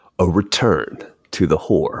A return to the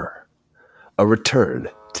horror. A return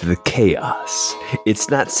to the chaos. It's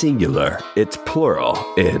not singular, it's plural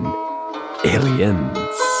in Aliens.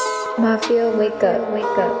 Mafia, wake up, wake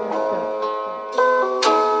up.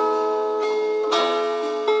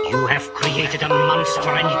 You have created a monster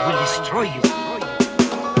and it will destroy you.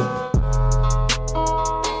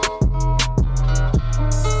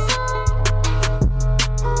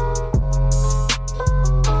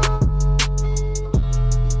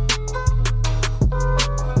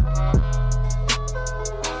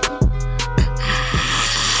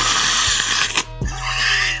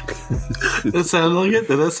 That sound like it?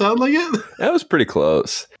 Did that sound like it? That was pretty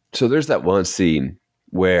close. So there's that one scene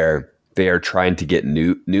where they are trying to get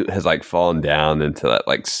Newt. Newt has like fallen down into that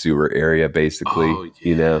like sewer area, basically,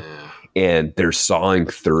 you know, and they're sawing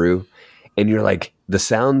through. And you're like, the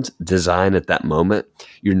sound design at that moment,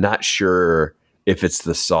 you're not sure if it's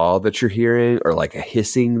the saw that you're hearing or like a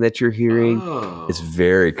hissing that you're hearing. It's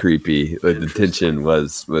very creepy. The tension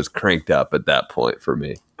was cranked up at that point for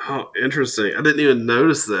me. Oh, interesting. I didn't even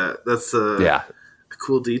notice that. That's a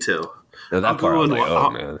cool detail. Now that part, I was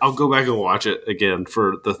like, man. I'll go back and watch it again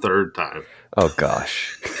for the third time. Oh,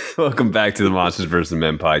 gosh. Welcome back to the Monsters vs.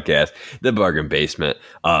 Men podcast, the bargain basement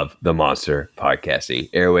of the Monster Podcasting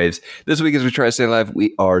airwaves. This week, as we try to stay alive,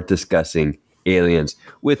 we are discussing Aliens.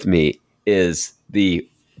 With me is the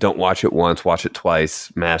don't watch it once, watch it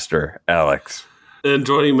twice master, Alex. And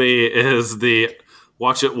joining me is the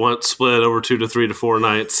watch it once, split over 2 to 3 to 4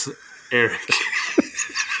 nights, Eric.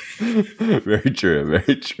 Very true,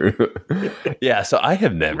 very true. Yeah, so I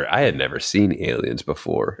had never seen Aliens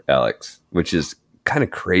before, Alex, which is kind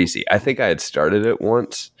of crazy. I think I had started it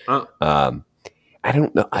once. I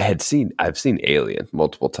don't know. I've seen Alien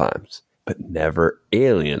multiple times, but never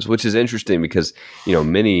Aliens, which is interesting because, you know,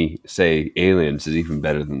 many say Aliens is even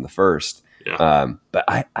better than the first. Yeah. But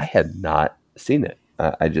I had not seen it.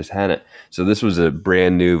 I just hadn't. So this was a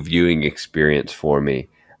brand new viewing experience for me.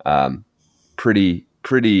 Pretty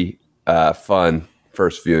fun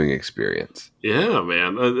first viewing experience. Yeah,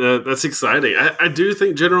 man. That's exciting. I do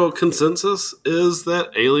think general consensus is that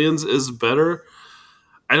Aliens is better.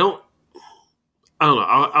 I don't know.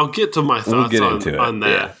 I'll get to my thoughts on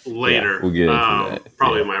that later. We'll get into that.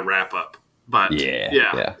 Probably my wrap up. But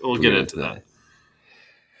we'll get into that.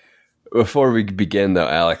 Before we begin, though,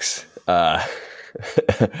 Alex,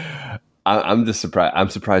 I'm just surprised. I'm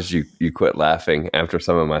surprised you quit laughing after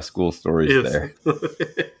some of my school stories there,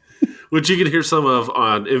 which you can hear some of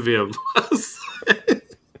on MVM Plus.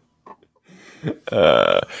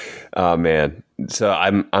 Oh man! So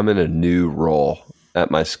I'm in a new role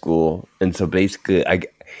at my school, and so basically, I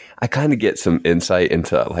kind of get some insight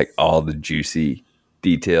into like all the juicy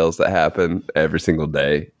details that happen every single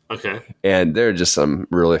day. Okay. And there are just some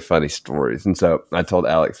really funny stories. And so I told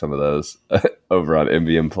Alex some of those over on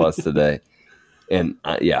MVM Plus today. And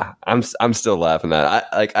I'm still laughing at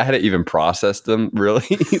it. I hadn't even processed them really.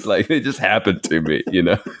 Like they just happened to me, you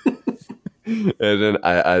know? And then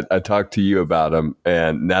I talked to you about them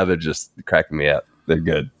and now they're just cracking me up. They're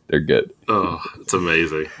good. They're good. Oh, it's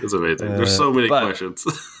amazing. It's amazing. There's so many questions.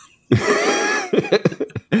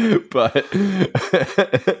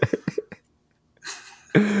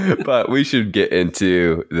 But we should get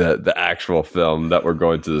into the actual film that we're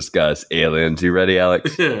going to discuss, Aliens. You ready,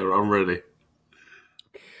 Alex? Yeah, I'm ready.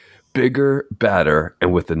 Bigger, badder,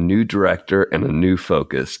 and with a new director and a new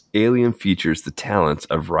focus, Alien features the talents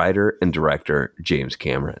of writer and director James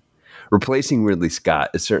Cameron. Replacing Ridley Scott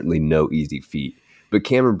is certainly no easy feat, but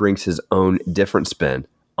Cameron brings his own different spin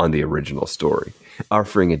on the original story,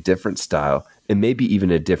 offering a different style and maybe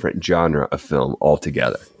even a different genre of film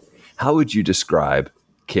altogether. How would you describe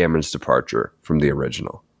Cameron's departure from the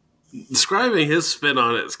original? Describing his spin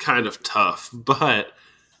on it is kind of tough, but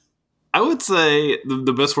I would say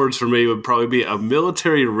the best words for me would probably be a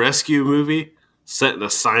military rescue movie set in a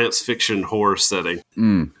science fiction horror setting.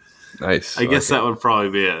 Nice. I guess that would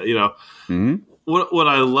probably be it. You know, what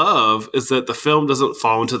I love is that the film doesn't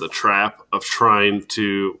fall into the trap of trying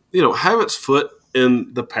to, you know, have its foot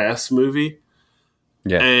in the past movie.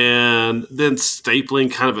 Yeah. And then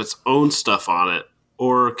stapling kind of its own stuff on it,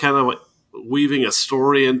 or kind of like weaving a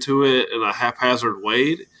story into it in a haphazard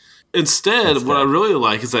way. Instead, what I really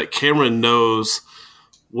like is that Cameron knows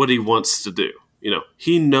what he wants to do. You know,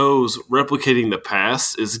 he knows replicating the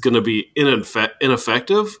past is going to be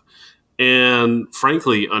ineffective and,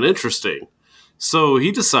 frankly, uninteresting. So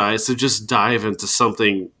he decides to just dive into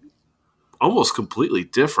something almost completely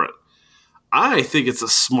different. I think it's a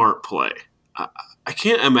smart play. I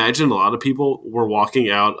can't imagine a lot of people were walking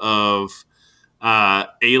out of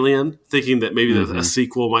Alien, thinking that maybe a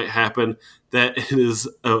sequel might happen, that it is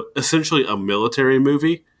essentially a military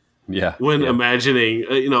movie. Yeah. When imagining,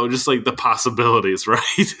 just like the possibilities,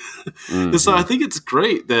 right? And so I think it's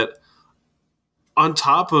great that on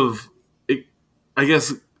top of, I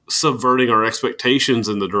guess, subverting our expectations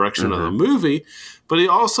in the direction of the movie, but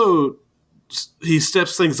he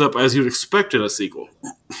steps things up as you'd expect in a sequel.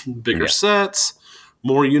 Bigger sets,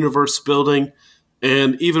 more universe building,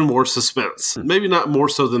 and even more suspense. Maybe not more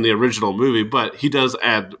so than the original movie, but he does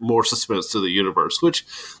add more suspense to the universe, which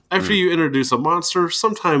after you introduce a monster,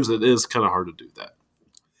 sometimes it is kind of hard to do that.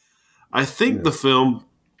 I think the film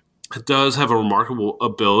does have a remarkable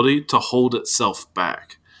ability to hold itself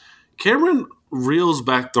back. Cameron reels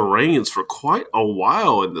back the reins for quite a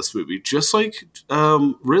while in this movie, just like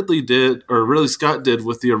Ridley Scott did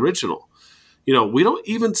with the original. We don't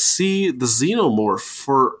even see the xenomorph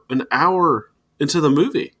for an hour into the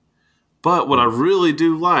movie. But what I really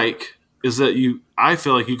do like is that I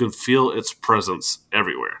feel like you can feel its presence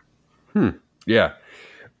everywhere. Yeah.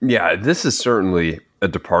 Yeah, this is certainly a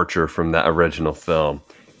departure from that original film,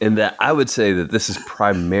 in that I would say that this is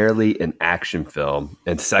primarily an action film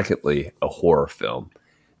and secondly, a horror film.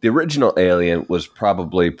 The original Alien was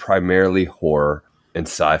probably primarily horror and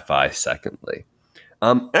sci-fi secondly.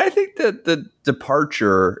 And I think that the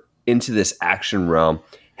departure into this action realm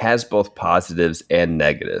has both positives and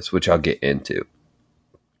negatives, which I'll get into.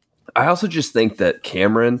 I also just think that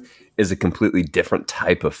Cameron is a completely different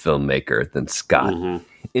type of filmmaker than Scott.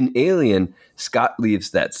 In Alien, Scott leaves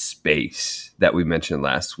that space that we mentioned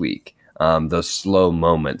last week, those slow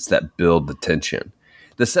moments that build the tension.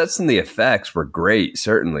 The sets and the effects were great,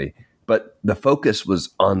 certainly, but the focus was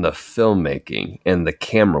on the filmmaking and the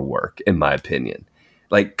camera work, in my opinion.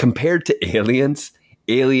 Like, compared to Aliens,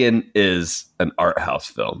 Alien is an art house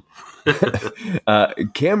film.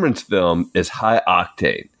 Cameron's film is high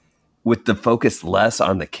octane, with the focus less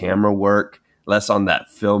on the camera work, less on that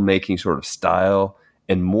filmmaking sort of style,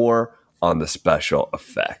 and more on the special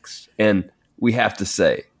effects. And we have to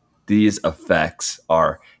say, these effects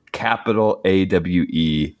are capital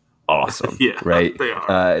AWE awesome, right? They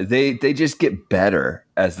are. They just get better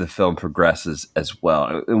as the film progresses as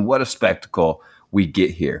well. And what a spectacle we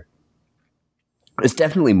get here. It's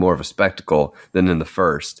definitely more of a spectacle than in the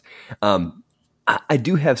first. I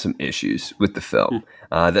do have some issues with the film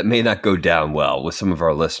that may not go down well with some of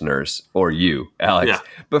our listeners or you, Alex. Yeah.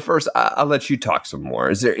 But first, I'll let you talk some more.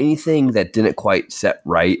 Is there anything that didn't quite set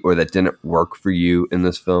right or that didn't work for you in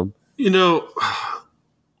this film? There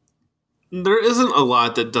isn't a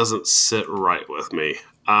lot that doesn't sit right with me.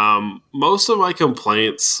 Most of my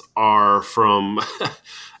complaints are from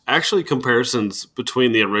actually comparisons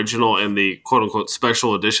between the original and the quote-unquote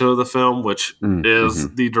special edition of the film, which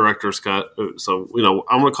is the director's cut. So,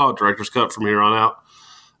 I'm going to call it director's cut from here on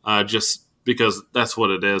out, just because that's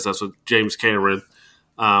what it is. That's what James Cameron,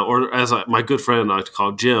 or as my good friend I like to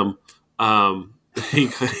call Jim,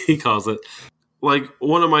 he calls it. Like,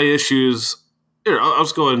 one of my issues... Here, I'll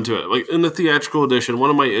just go into it. Like, in the theatrical edition, one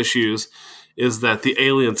of my issues is that the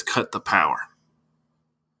aliens cut the power.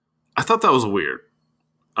 I thought that was weird.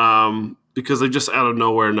 Because they just out of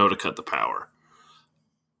nowhere know to cut the power.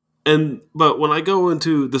 But when I go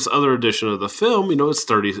into this other edition of the film,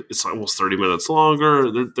 it's almost 30 minutes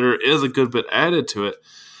longer. There is a good bit added to it.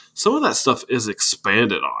 Some of that stuff is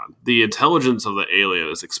expanded on. The intelligence of the alien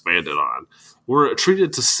is expanded on. We're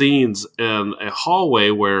treated to scenes in a hallway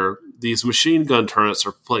where these machine gun turrets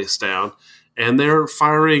are placed down, and they're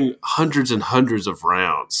firing hundreds and hundreds of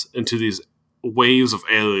rounds into these waves of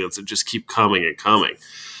aliens that just keep coming and coming.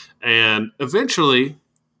 And eventually,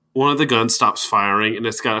 one of the guns stops firing, and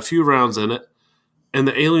it's got a few rounds in it, and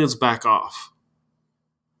the aliens back off.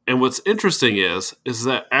 And what's interesting is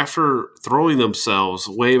that after throwing themselves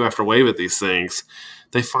wave after wave at these things,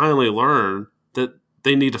 they finally learn that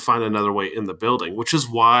they need to find another way in the building, which is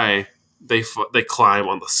why they climb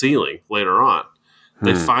on the ceiling later on.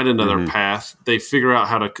 They find another path. They figure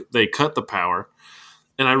out they cut the power.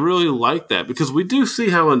 And I really like that because we do see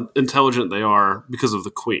how intelligent they are because of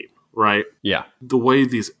the Queen, right? Yeah. The way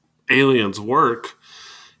these aliens work,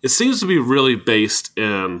 it seems to be really based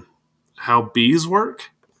in how bees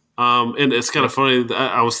work. And it's kind of funny.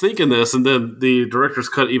 I was thinking this, and then the director's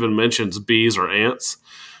cut even mentions bees or ants,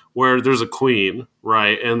 where there's a queen,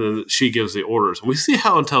 right? And then she gives the orders. And we see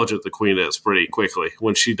how intelligent the queen is pretty quickly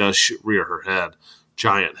when she does rear her head,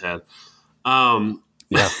 giant head.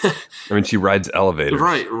 Yeah. I mean, she rides elevators.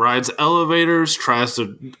 Right. Rides elevators, tries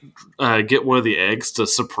to get one of the eggs to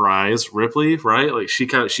surprise Ripley, right? Like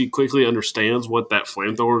she quickly understands what that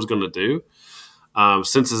flamethrower is going to do.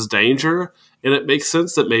 senses danger, and it makes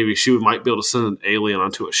sense that maybe she might be able to send an alien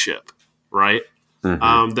onto a ship, right?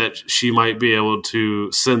 Mm-hmm. That she might be able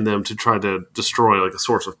to send them to try to destroy like a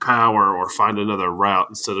source of power or find another route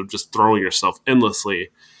instead of just throwing yourself endlessly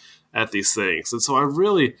at these things. And so I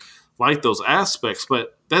really like those aspects,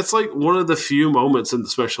 but that's like one of the few moments in the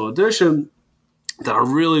special edition that I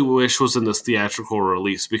really wish was in this theatrical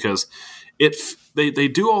release, because they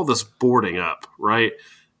do all this boarding up, right?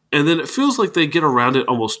 And then it feels like they get around it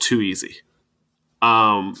almost too easy.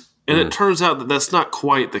 And it turns out that that's not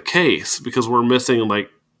quite the case, because we're missing like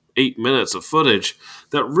 8 minutes of footage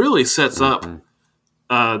that really sets up,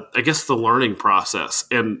 I guess, the learning process.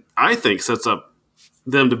 And I think sets up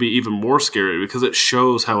them to be even more scary, because it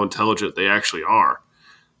shows how intelligent they actually are.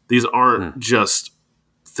 These aren't just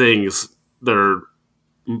things that are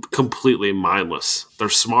completely mindless. They're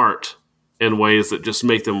smart in ways that just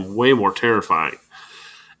make them way more terrifying.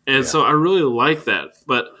 And so I really like that.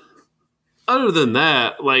 But other than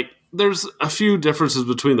that, like, there's a few differences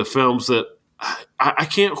between the films that I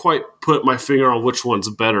can't quite put my finger on which one's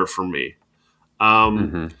better for me.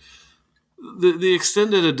 The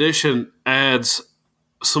extended edition adds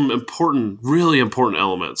some really important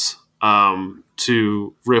elements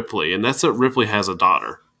to Ripley, and that's that Ripley has a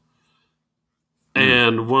daughter.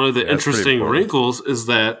 And one of the interesting wrinkles is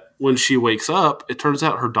that when she wakes up, it turns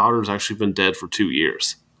out her daughter's actually been dead for 2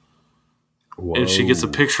 years. Whoa. And she gets a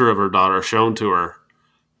picture of her daughter shown to her,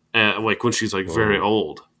 like when she's like very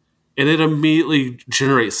old. And it immediately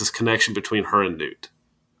generates this connection between her and Newt,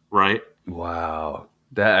 right? Wow.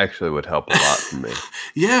 That actually would help a lot for me.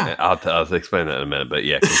 Yeah. I'll explain that in a minute, but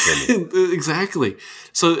yeah, continue. Exactly.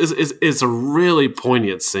 So it's a really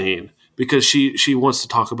poignant scene, because she wants to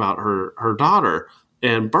talk about her daughter,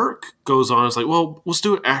 and Burke goes on. It's like, well, let's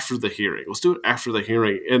do it after the hearing.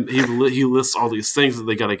 And he lists all these things that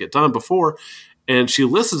they got to get done before, and she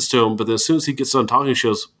listens to him. But then as soon as he gets done talking, she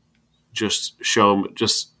goes, just show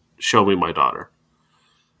me my daughter.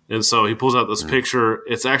 And so he pulls out this picture.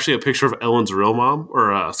 It's actually a picture of Ellen's real mom,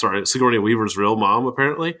 or Sigourney Weaver's real mom,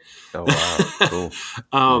 apparently. Oh, wow. Cool.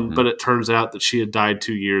 But it turns out that she had died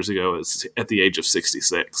 2 years ago at the age of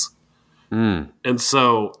 66. And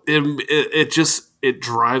so it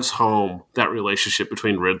drives home that relationship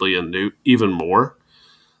between Ridley and Newt even more,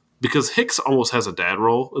 because Hicks almost has a dad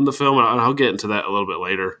role in the film, and I'll get into that a little bit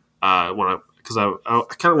later. Because I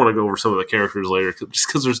kind of want to go over some of the characters later, just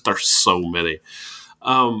because there's so many.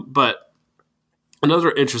 But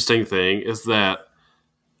another interesting thing is that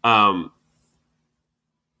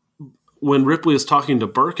when Ripley is talking to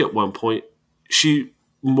Burke at one point, she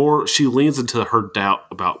leans into her doubt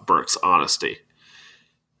about Burke's honesty.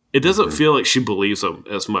 It doesn't feel like she believes him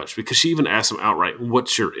as much, because she even asks him outright,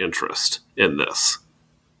 "What's your interest in this?"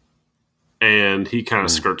 And he kind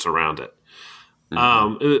of skirts around it.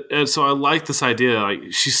 And so I like this idea.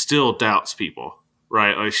 Like, she still doubts people,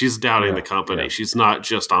 right? Like, she's doubting the company. Yeah. She's not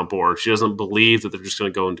just on board. She doesn't believe that they're just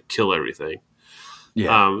going to go and kill everything.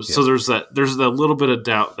 So there's that little bit of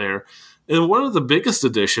doubt there. And one of the biggest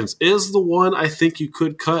additions is the one I think you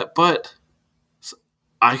could cut, but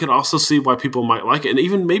I could also see why people might like it. And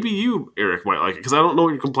even maybe you, Eric, might like it, because I don't know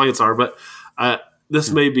what your complaints are, but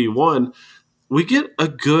this may be one. We get a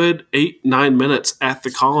good 8-9 minutes at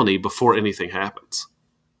the colony before anything happens.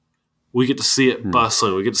 We get to see it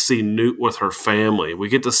bustling. We get to see Newt with her family. We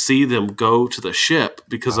get to see them go to the ship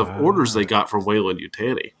because of orders they got from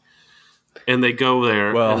Weyland-Yutani. And they go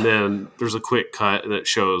there, and then there's a quick cut, and it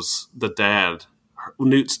shows the dad.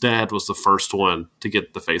 Newt's dad was the first one to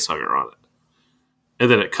get the facehugger on it. And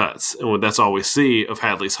then it cuts. And that's all we see of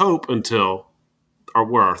Hadley's Hope until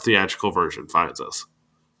where our theatrical version finds us.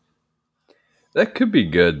 That could be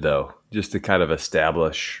good, though, just to kind of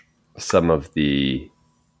establish some of the...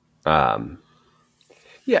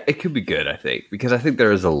 it could be good, I think, because I think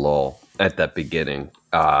there is a lull at that beginning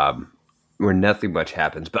where nothing much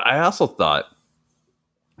happens. But I also thought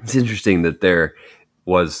it's interesting that there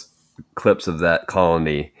was clips of that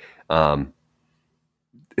colony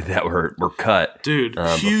that were cut. Dude,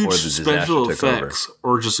 huge special effects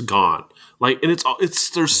are just gone. Like, and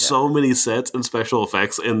there's so many sets and special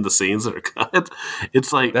effects in the scenes that are cut.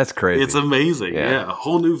 It's like, that's crazy. It's amazing. Yeah.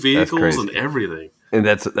 Whole new vehicles and everything. And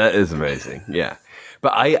that is amazing. Yeah.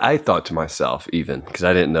 But I thought to myself, even because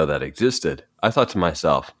I didn't know that existed, I thought to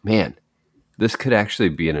myself, man, this could actually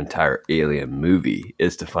be an entire Alien movie,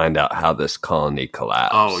 is to find out how this colony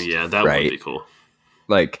collapsed. Oh yeah, that would be cool.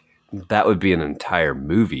 Like, that would be an entire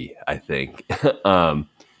movie, I think,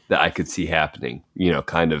 that I could see happening. You know,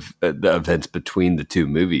 kind of the events between the two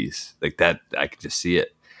movies, like that. I could just see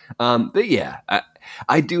it. But yeah,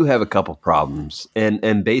 I do have a couple problems,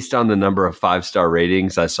 and based on the number of 5-star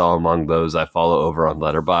ratings I saw among those I follow over on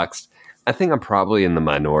Letterboxd, I think I'm probably in the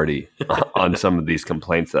minority on some of these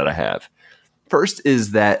complaints that I have. First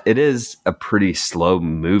is that it is a pretty slow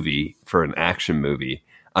movie for an action movie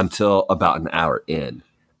until about an hour in,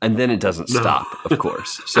 and then it doesn't stop, of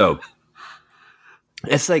course. So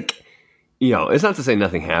it's like, it's not to say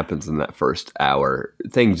nothing happens in that first hour.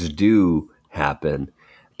 Things do happen,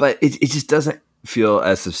 but it just doesn't feel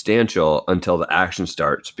as substantial until the action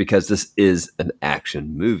starts, because this is an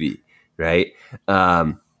action movie, right?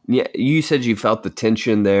 Yeah, you said you felt the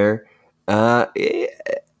tension there. To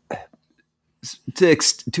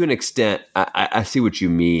an extent, I see what you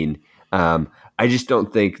mean. I just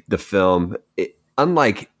don't think the film,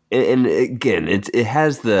 unlike, and again, it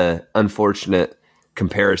has the unfortunate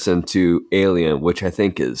comparison to Alien, which I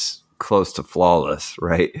think is close to flawless,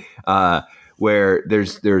 right? Where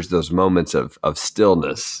there's those moments of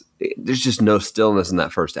stillness. There's just no stillness in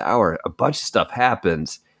that first hour. A bunch of stuff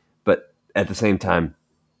happens, but at the same time,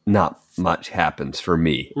 not much happens for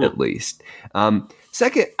me, at least.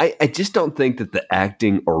 Second, I just don't think that the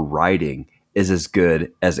acting or writing is as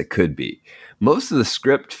good as it could be. Most of the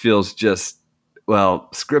script feels just,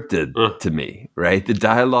 scripted to me, right? The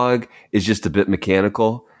dialogue is just a bit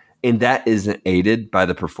mechanical, and that isn't aided by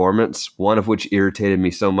the performance, one of which irritated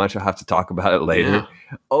me so much. I'll have to talk about it later.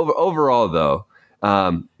 Yeah. Overall, though,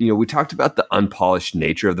 we talked about the unpolished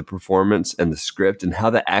nature of the performance and the script and how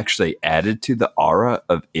that actually added to the aura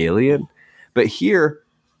of Alien. But here,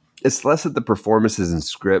 it's less that the performances and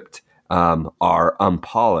script are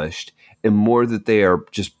unpolished, and more that they are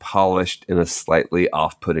just polished in a slightly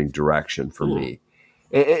off-putting direction for me.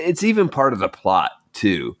 It's even part of the plot,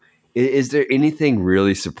 too. Is there anything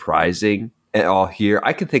really surprising at all here?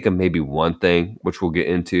 I can think of maybe one thing, which we'll get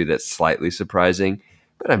into, that's slightly surprising.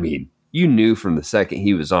 But I mean, you knew from the second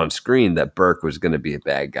he was on screen that Burke was going to be a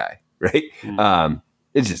bad guy, right?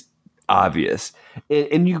 It's just obvious.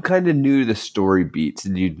 And you kind of knew the story beats,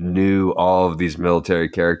 and you knew all of these military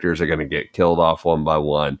characters are going to get killed off one by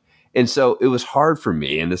one. And so it was hard for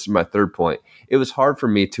me, and this is my third point, it was hard for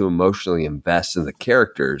me to emotionally invest in the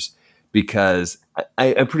characters because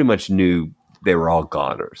I pretty much knew they were all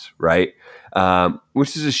goners, right?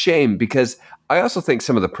 Which is a shame, because I also think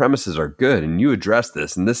some of the premises are good, and you addressed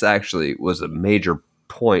this, and this actually was a major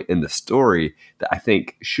point in the story that I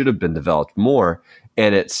think should have been developed more,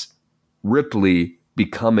 and it's Ripley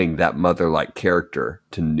becoming that mother-like character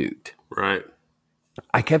to Newt. Right.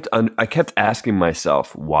 I kept asking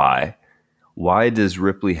myself, why? Why does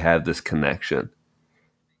Ripley have this connection?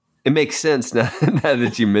 It makes sense now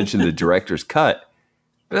that you mentioned the director's cut,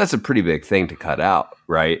 but that's a pretty big thing to cut out,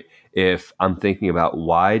 right? If I'm thinking about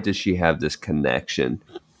why does she have this connection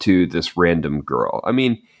to this random girl? I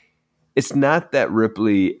mean, it's not that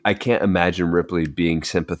Ripley, I can't imagine Ripley being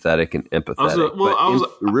sympathetic and empathetic.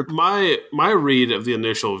 My read of the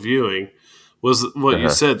initial viewing was what you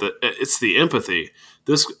said, that it's the empathy.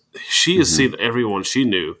 She has seen everyone she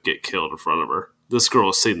knew get killed in front of her. This girl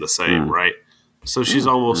has seen the same, right? So she's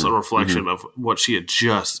almost a reflection of what she had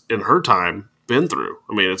just in her time been through.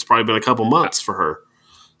 I mean, it's probably been a couple months for her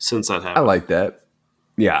since that happened. I like that.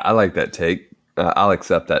 Yeah, I like that take. I'll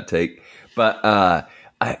accept that take. But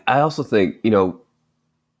I also think,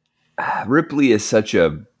 Ripley is such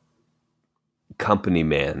a company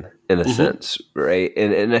man in a sense, right?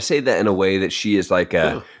 And I say that in a way that she is like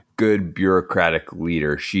a good bureaucratic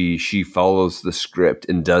leader. She follows the script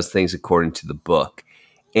and does things according to the book.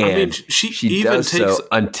 And she even does so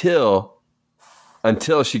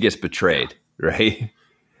until she gets betrayed, right?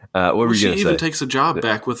 What were you going to say? She even takes a job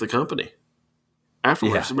back with the company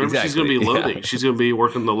afterwards. Yeah, remember, exactly. She's going to be loading. Yeah. She's going to be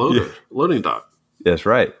working the loading dock. That's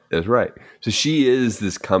right. So she is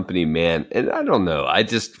this company man. And I don't know. I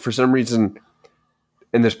just, for some reason,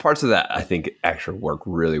 and there's parts of that I think actually work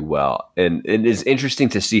really well. And it is interesting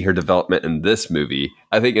to see her development in this movie.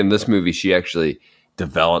 I think in this movie, she actually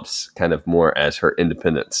develops kind of more as her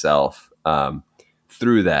independent self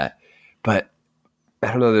through that. But I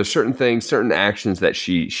don't know, there's certain things, certain actions that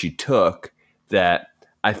she took that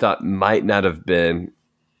I thought might not have been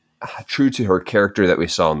true to her character that we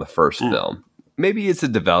saw in the first film. Maybe it's a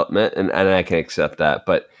development, and I can accept that,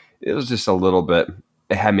 but it was just a little bit,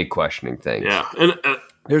 it had me questioning things. Yeah. And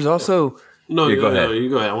there's also... No, you go ahead. You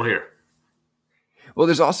go ahead. I want to hear. Well,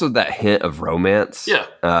 there's also that hint of romance. Yeah.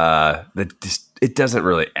 That just, it doesn't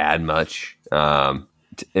really add much,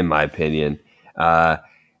 in my opinion.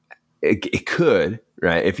 It could,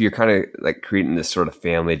 right? If you're kind of like creating this sort of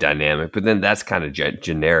family dynamic, but then that's kind of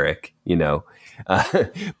generic,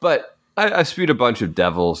 But I spewed a bunch of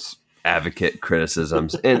devil's advocate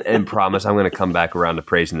criticisms and promise I'm going to come back around to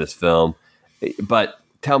praising this film. But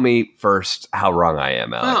tell me first how wrong I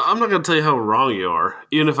am, Alex. No, I'm not going to tell you how wrong you are,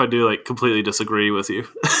 even if I do like completely disagree with you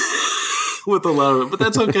with a lot of it. But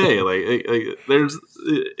that's okay.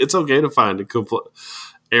 It's okay to find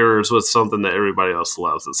errors with something that everybody else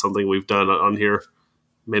loves. It's something we've done on here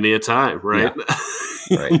many a time, right?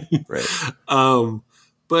 Yeah. Right.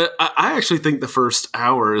 But I actually think the first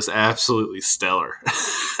hour is absolutely stellar.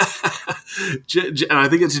 And I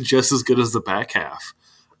think it's just as good as the back half.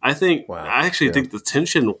 I think the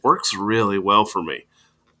tension works really well for me.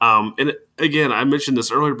 And again, I mentioned this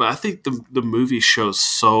earlier, but I think the movie shows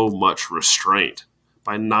so much restraint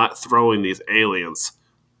by not throwing these aliens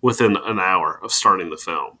within an hour of starting the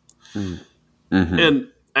film. Mm-hmm. And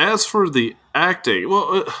as for the acting,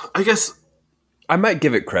 well, I guess I might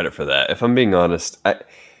give it credit for that. If I'm being honest,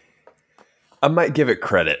 I might give it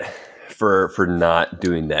credit for not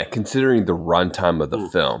doing that, considering the runtime of the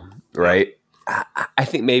film, right? I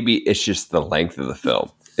think maybe it's just the length of the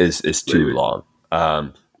film is too long.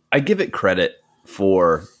 I give it credit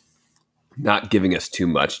for not giving us too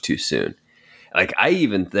much too soon. Like I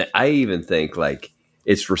even think like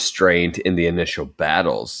it's restrained in the initial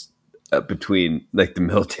battles between like the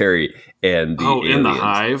military and the aliens. In the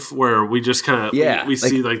hive where we just kind of we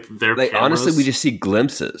see like their cameras. Honestly, we just see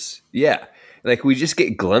glimpses. Yeah. Like we just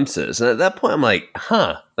get glimpses. And at that point I'm like,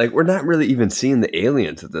 like we're not really even seeing the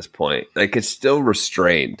aliens at this point. Like it's still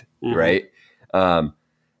restrained, right? And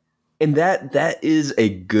that is a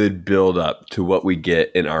good build up to what we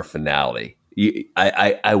get in our finale.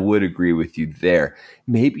 I would agree with you there.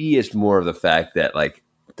 Maybe it's more of the fact that like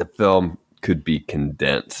the film could be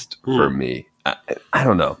condensed for me. I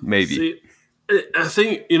don't know. Maybe. See, I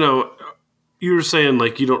think you were saying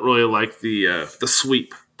like you don't really like the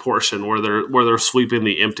sweep portion where they're sweeping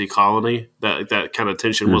the empty colony. That kind of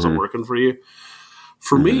tension wasn't working for you.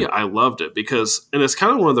 For me, I loved it because, and it's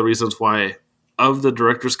kind of one of the reasons why of the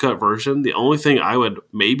director's cut version, the only thing I would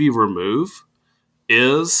maybe remove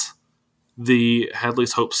is the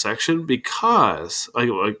Hadley's Hope section because like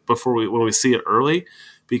when we see it early,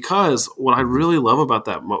 because what I really love about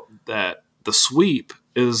that the sweep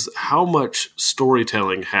is how much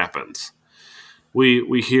storytelling happens.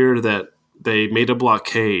 We hear that they made a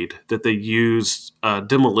blockade, that they used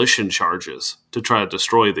demolition charges to try to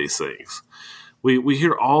destroy these things. We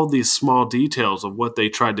hear all these small details of what they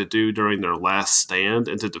tried to do during their last stand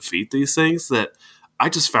and to defeat these things that I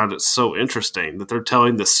just found it so interesting that they're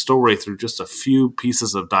telling this story through just a few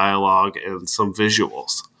pieces of dialogue and some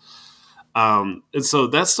visuals. And so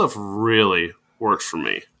that stuff really works for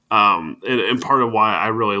me. And part of why I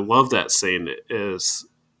really love that scene is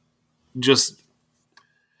just,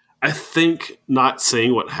 I think not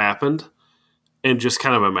seeing what happened and just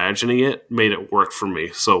kind of imagining it made it work for me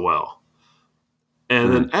so well.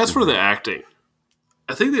 And then as for the acting,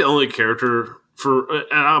 I think the only character and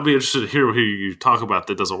I'll be interested to hear who you talk about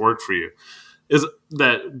that doesn't work for you, is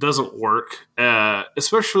that doesn't work,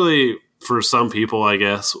 especially for some people, I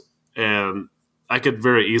guess. And I could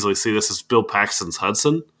very easily see this as Bill Paxton's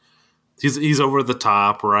Hudson. He's over the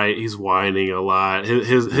top, right? He's whining a lot.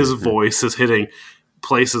 His voice is hitting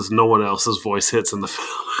places no one else's voice hits in the film,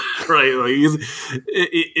 right? Like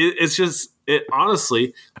it's just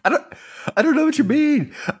honestly. I don't know what you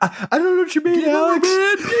mean. I don't know what you mean, Alex.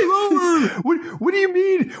 Game over. What do you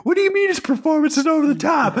mean? What do you mean his performance is over the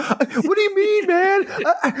top? What do you mean, man?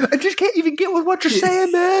 I just can't even get with what you're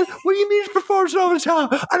saying, man. What do you mean his performance is over the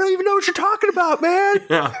top? I don't even know what you're talking about, man.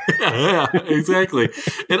 Yeah, exactly.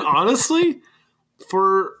 And honestly,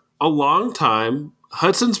 for a long time,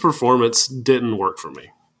 Hudson's performance didn't work for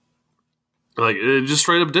me. Like, it just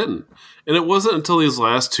straight up didn't. And it wasn't until these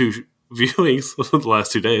last two viewings, the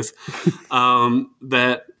last 2 days,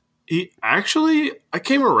 that I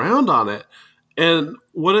came around on it. And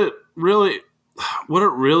what it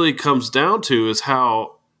really comes down to is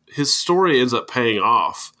how his story ends up paying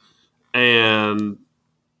off. And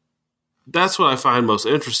that's what I find most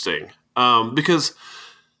interesting. Because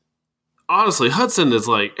honestly, Hudson is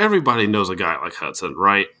like, everybody knows a guy like Hudson,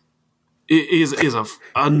 right? He's a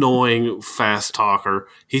annoying, fast talker.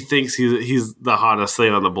 He thinks he's the hottest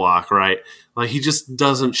thing on the block, right? Like, he just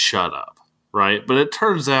doesn't shut up, right? But it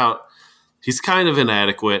turns out he's kind of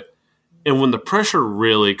inadequate. And when the pressure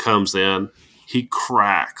really comes in, he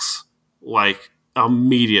cracks, like,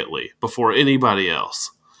 immediately before anybody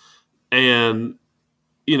else. And,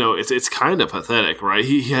 it's kind of pathetic, right?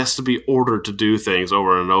 He has to be ordered to do things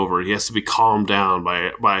over and over. He has to be calmed down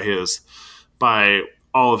by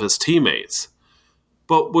all of his teammates.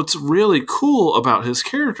 But what's really cool about his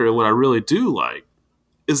character, and what I really do like,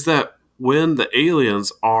 is that when the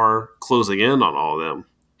aliens are closing in on all of them,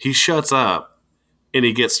 he shuts up and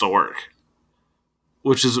he gets to work,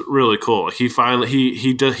 which is really cool. He finally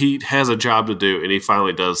he has a job to do, and he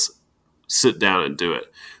finally does sit down and do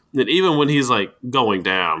it. And even when he's like going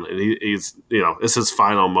down, and he's it's his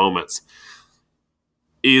final moments,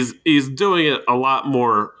 he's doing it a lot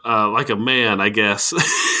more like a man, I guess,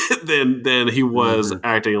 than he was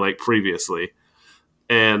acting like previously.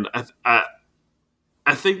 And I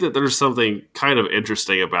think that there's something kind of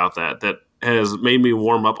interesting about that has made me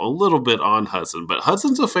warm up a little bit on Hudson. But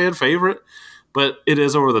Hudson's a fan favorite, but it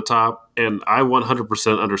is over the top, and I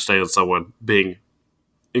 100% understand someone being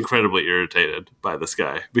incredibly irritated by this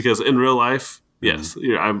guy. Because in real life, yes,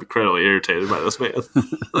 I'm incredibly irritated by this man.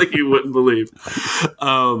 Like you wouldn't believe.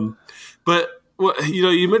 But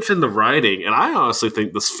you mentioned the writing, and I honestly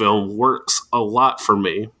think this film works a lot for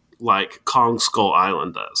me like Kong Skull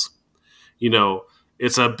Island does.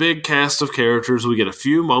 It's a big cast of characters. We get a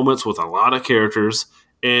few moments with a lot of characters,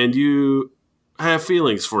 and you have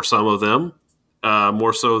feelings for some of them,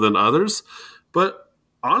 more so than others. But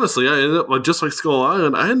honestly, I ended up, just like Skull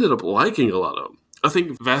Island, I ended up liking a lot of them. I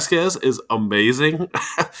think Vasquez is amazing,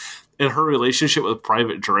 and her relationship with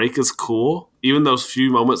Private Drake is cool. Even those few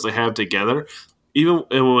moments they have together, even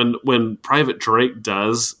when Private Drake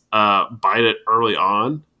does bite it early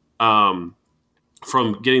on,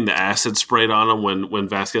 from getting the acid sprayed on him when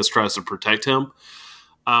Vasquez tries to protect him.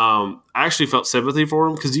 I actually felt sympathy for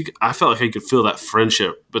him because I felt like I could feel that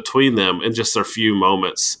friendship between them in just their few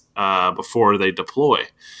moments before they deploy.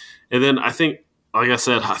 And then I think, like I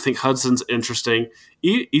said, I think Hudson's interesting.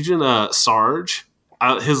 Even Sarge,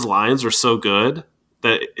 his lines are so good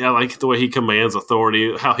that I like the way he commands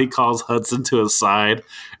authority, how he calls Hudson to his side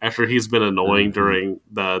after he's been annoying during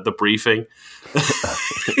the briefing.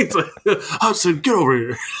 He's like, Hudson, get over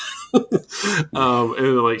here.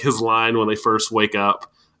 And like his line when they first wake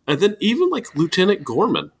up. And then even like Lieutenant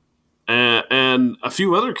Gorman and a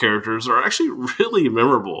few other characters are actually really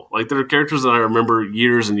memorable. Like they're characters that I remember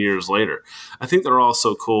years and years later. I think they're all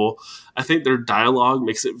so cool. I think their dialogue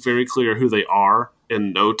makes it very clear who they are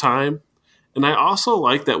in no time. And I also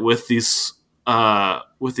like that with these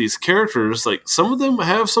characters, like some of them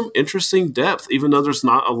have some interesting depth, even though there's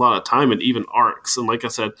not a lot of time and even arcs. And like I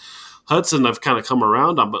said, Hudson I've kind of come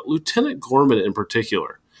around on, but Lieutenant Gorman in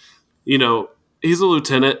particular, he's a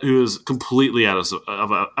lieutenant who is completely out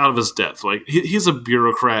of his depth. Like he's a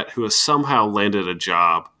bureaucrat who has somehow landed a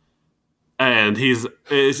job, and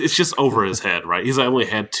it's just over his head, right? He's only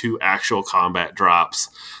had 2 actual combat drops.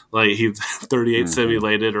 Like he's 38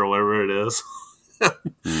 simulated or whatever it is.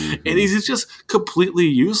 And he's just completely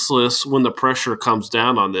useless when the pressure comes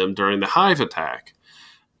down on them during the hive attack.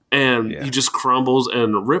 And he just crumbles,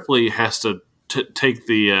 and Ripley has to take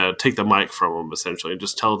the mic from him essentially and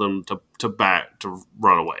just tell them to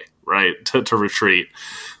run away, right? To retreat.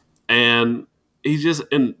 And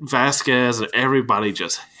and Vasquez and everybody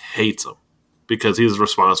just hates him because he's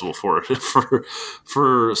responsible for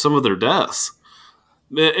some of their deaths.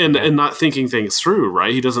 And not thinking things through,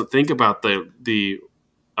 right? He doesn't think about the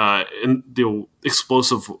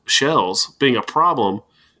explosive shells being a problem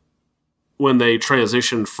when they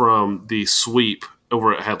transition from the sweep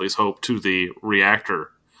over at Hadley's Hope to the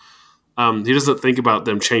reactor. He doesn't think about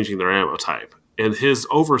them changing their ammo type, and his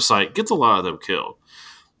oversight gets a lot of them killed.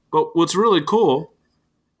 But what's really cool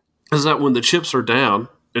is that when the chips are down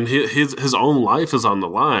and his own life is on the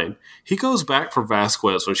line, he goes back for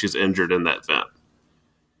Vasquez when she's injured in that vent.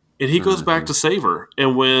 And he goes back to save her.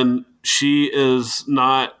 And when they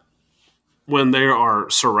are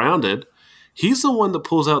surrounded, he's the one that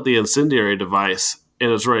pulls out the incendiary device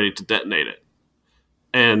and is ready to detonate it.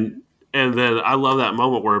 And then I love that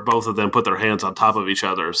moment where both of them put their hands on top of each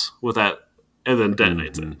other's with that and then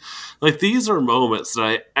detonates it. Like these are moments that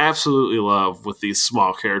I absolutely love with these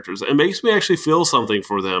small characters. It makes me actually feel something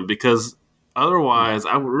for them because otherwise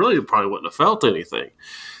I really probably wouldn't have felt anything.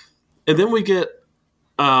 And then we get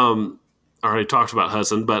I already talked about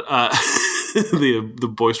Hudson, but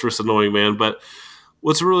the boisterous, annoying man. But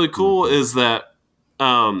what's really cool is that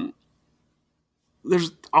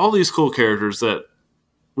there's all these cool characters that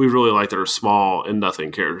we really like that are small and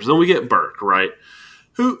nothing characters. Then we get Burke, right,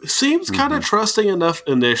 who seems kind of trusting enough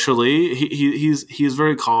initially. He's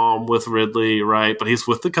very calm with Ridley, right, but he's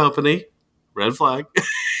with the company. Red flag.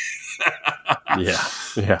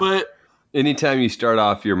 Yeah. But anytime you start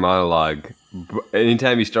off your monologue,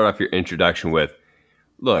 anytime you start off your introduction with,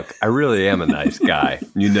 look, I really am a nice guy.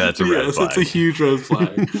 That's a red flag. It's a huge red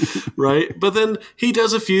flag, right? But then he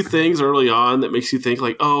does a few things early on that makes you think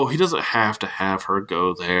like, oh, he doesn't have to have her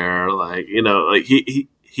go there. Like, like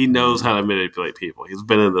He knows how to manipulate people. He's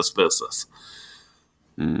been in this business.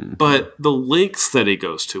 But the lengths that he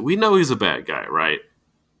goes to, we know he's a bad guy, right?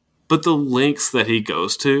 But the lengths that he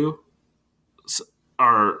goes to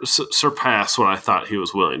surpass what I thought he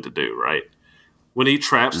was willing to do, right? When he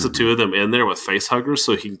traps the two of them in there with face huggers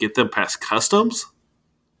so he can get them past customs,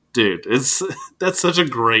 dude, that's such a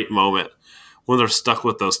great moment when they're stuck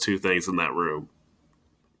with those two things in that room.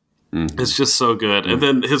 It's just so good. And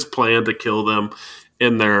then his plan to kill them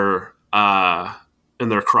in their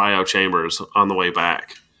cryo chambers on the way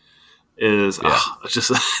back is I just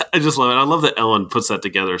love it. I love that Ellen puts that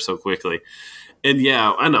together so quickly. And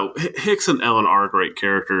yeah, I know Hicks and Ellen are great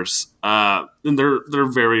characters, and they're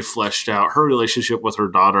very fleshed out. Her relationship with her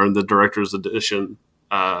daughter in the director's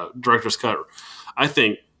cut, I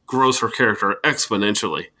think, grows her character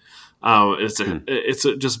exponentially. It's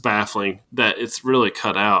just baffling that it's really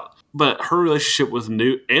cut out. But her relationship with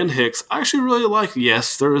Newt and Hicks, I actually really like.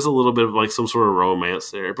 Yes, there is a little bit of like some sort of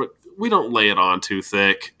romance there, but we don't lay it on too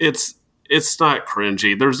thick. It's not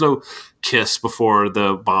cringy. There's no kiss before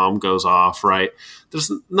the bomb goes off, right? There's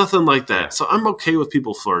nothing like that. So I'm okay with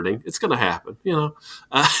people flirting. It's going to happen,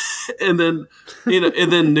 and then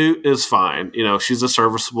Newt is fine. She's a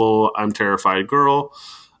serviceable, I'm terrified girl.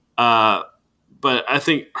 But I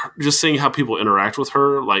think just seeing how people interact with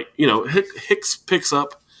her, like, Hicks picks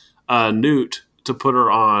up Newt to put her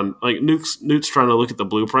on, like Newt's trying to look at the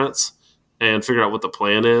blueprints and figure out what the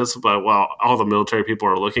plan is, but while all the military people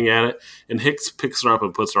are looking at it, and Hicks picks her up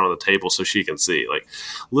and puts her on the table so she can see. Like,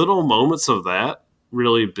 little moments of that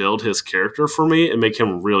really build his character for me and make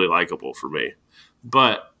him really likable for me.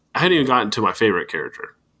 But I hadn't even gotten to my favorite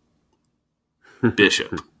character,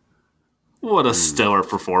 Bishop. What a stellar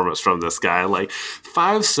performance from this guy. Like,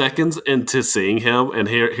 5 seconds into seeing him and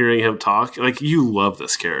hearing him talk, like, you love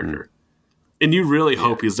this character. And you really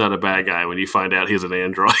hope he's not a bad guy when you find out he's an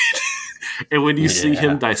android. And when you see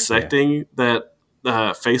him dissecting that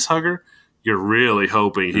face hugger, you're really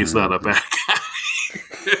hoping he's not a bad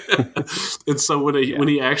guy. And so when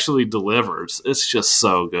he actually delivers, it's just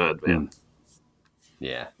so good, man.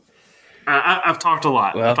 Yeah. I've talked a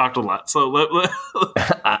lot. So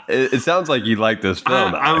it sounds like you like this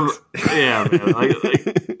film. Man.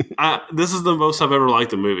 This is the most I've ever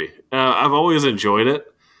liked the movie. I've always enjoyed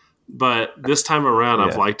it, but this time around,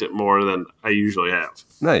 I've liked it more than I usually have.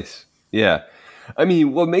 Nice. Yeah. I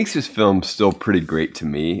mean, what makes this film still pretty great to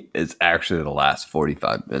me is actually the last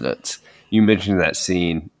 45 minutes. You mentioned that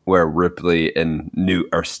scene where Ripley and Newt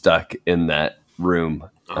are stuck in that room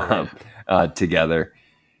together.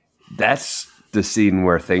 That's the scene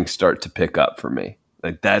where things start to pick up for me.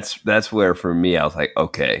 Like, that's where, for me, I was like,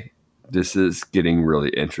 okay, this is getting really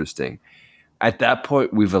interesting. At that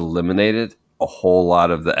point, we've eliminated a whole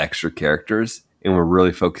lot of the extra characters, and we're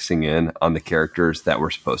really focusing in on the characters that we're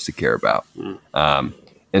supposed to care about. And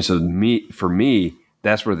so for me,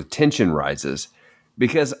 that's where the tension rises,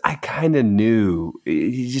 because I kind of knew,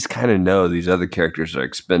 you just kind of know these other characters are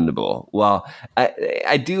expendable. Well,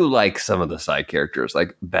 I do like some of the side characters,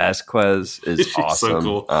 like Vasquez is awesome.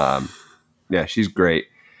 So cool. Yeah, she's great.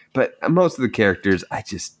 But most of the characters, I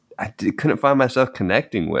couldn't find myself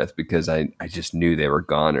connecting with because I just knew they were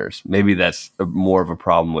goners. Maybe that's more of a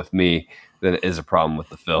problem with me than it is a problem with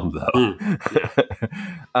the film, though.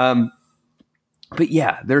 But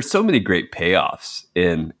yeah, there's so many great payoffs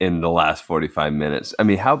in the last 45 minutes. I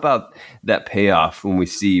mean, how about that payoff when we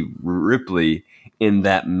see Ripley in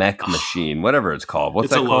that mech machine, whatever it's called? What's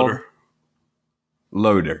that called? Loader.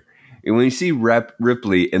 Loader. And when you see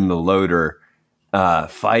Ripley in the loader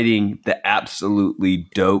fighting the absolutely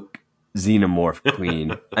dope Xenomorph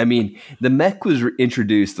Queen. I mean, the mech was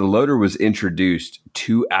introduced, the loader was introduced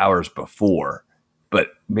 2 hours before. But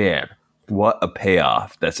man, what a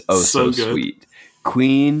payoff. That's so sweet.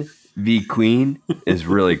 Queen v. Queen is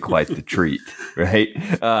really quite the treat, right?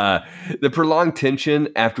 The prolonged tension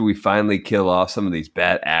after we finally kill off some of these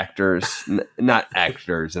bad actors, not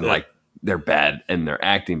actors and like they're bad and they're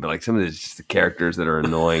acting, but like some of these just the characters that are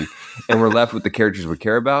annoying, and we're left with the characters we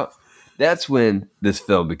care about. That's when this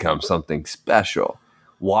film becomes something special.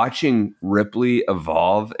 Watching Ripley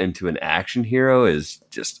evolve into an action hero is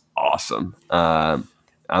just awesome.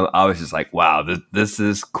 I was just like, wow, this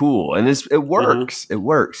is cool. And it works. It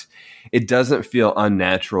works. It doesn't feel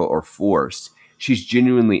unnatural or forced. She's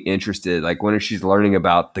genuinely interested. Like when she's learning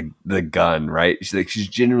about the gun, right? She's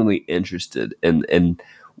genuinely interested in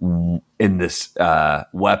this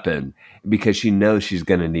weapon because she knows she's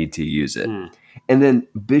going to need to use it. And then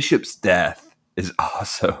Bishop's death is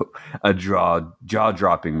also a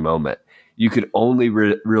jaw-dropping moment. You could only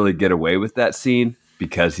really get away with that scene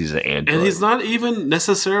because he's an android. And he's not even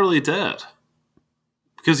necessarily dead.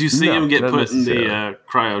 because you see him get put in the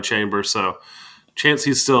cryo chamber, so chance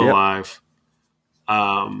he's still alive.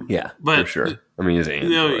 But for sure. I mean, he's an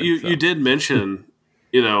android, you did mention,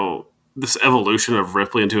 this evolution of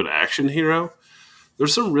Ripley into an action hero.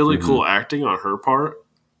 There's some really cool acting on her part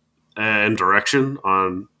and direction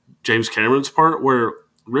on James Cameron's part, where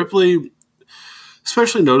Ripley,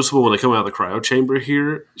 especially noticeable when they come out of the cryo chamber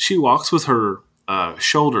here, she walks with her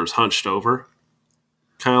shoulders hunched over,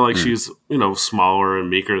 kind of like she's, smaller and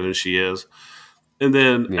meeker than she is. And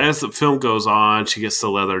then as the film goes on, she gets the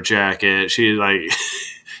leather jacket. She's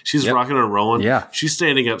rocking and rolling. Yeah. She's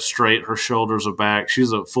standing up straight. Her shoulders are back.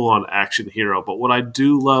 She's a full-on action hero. But what I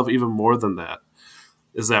do love even more than that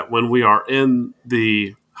is that when we are in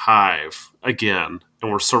the hive again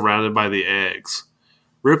and we're surrounded by the eggs,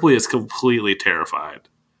 Ripley is completely terrified,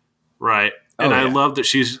 right? And I love that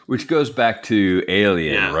she's... Which goes back to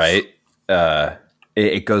Alien, right?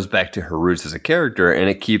 It goes back to her roots as a character, and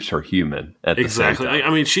it keeps her human at the same time. I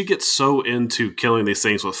mean, she gets so into killing these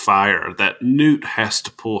things with fire that Newt has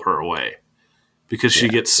to pull her away because she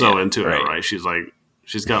gets so into it, right? She's like...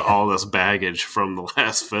 She's got all this baggage from the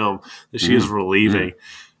last film that she is relieving.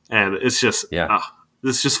 And it's just,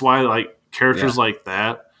 it's just why, like, characters like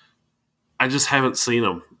that, I just haven't seen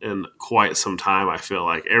them in quite some time. I feel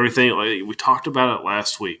like everything, like we talked about it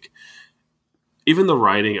last week, even the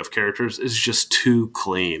writing of characters is just too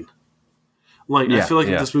clean. Like, I feel like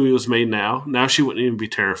if this movie was made now she wouldn't even be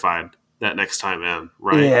terrified that next time in,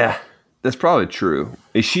 right? Yeah, that's probably true.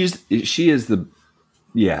 She is the,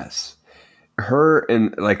 yes. Her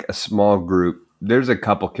and like a small group, there's a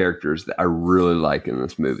couple characters that I really like in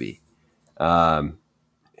this movie. I'm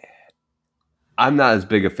not as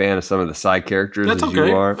big a fan of some of the side characters as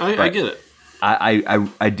you are. I get it.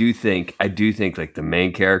 I do think like the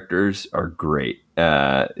main characters are great.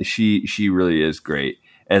 She really is great.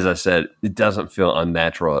 As I said, it doesn't feel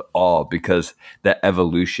unnatural at all because that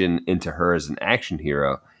evolution into her as an action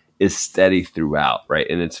hero is steady throughout, right?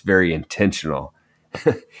 And it's very intentional.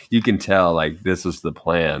 You can tell like this was the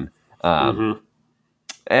plan. You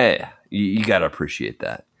got to appreciate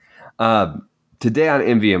that. Today on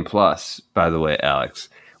MVM Plus, by the way, Alex,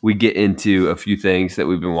 we get into a few things that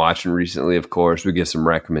we've been watching recently. Of course, we get some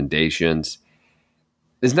recommendations.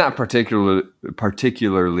 It's not particularly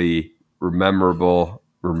memorable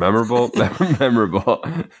MVM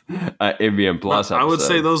Plus episode. I would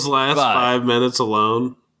say those last 5 minutes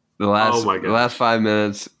alone. The last 5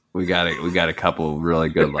 minutes. We got a couple of really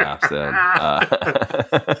good laughs in.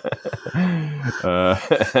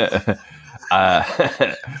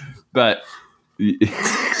 But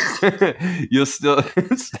you'll still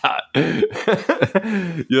stop.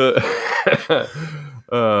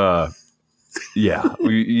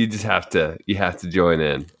 You just have to join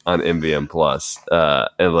in on MVM Plus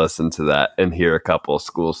and listen to that and hear a couple of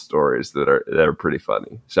school stories that are pretty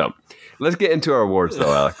funny. So let's get into our awards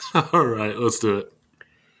though, Alex. All right, let's do it.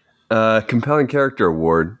 Compelling character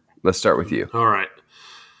award. Let's start with you. All right.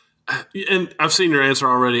 And I've seen your answer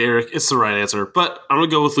already, Eric. It's the right answer. But I'm going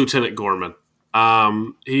to go with Lieutenant Gorman.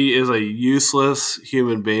 He is a useless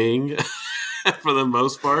human being for the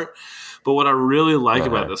most part. But what I really like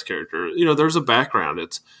about this character, there's a background.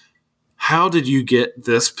 It's how did you get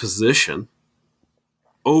this position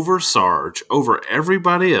over Sarge, over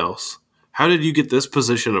everybody else? How did you get this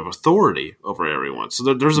position of authority over everyone?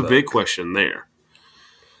 So there's a big question there.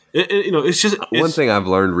 It's just one thing I've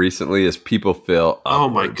learned recently is people fail upwards. Oh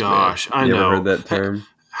my gosh, man. You ever heard that term?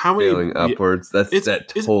 How many failing upwards? That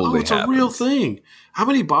totally it's happens. A real thing. How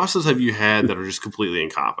many bosses have you had that are just completely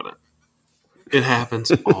incompetent? It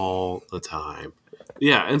happens all the time.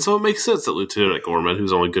 Yeah, and so it makes sense that Lieutenant Gorman,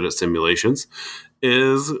 who's only good at simulations,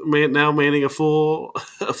 is now manning a full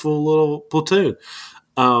little platoon.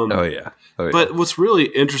 Oh yeah. But what's really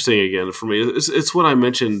interesting again for me is it's what I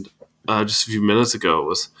mentioned just a few minutes ago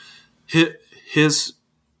was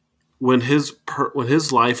when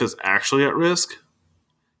his life is actually at risk,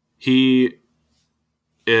 he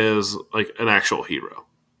is like an actual hero,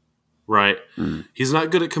 right? He's not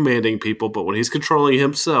good at commanding people, but when he's controlling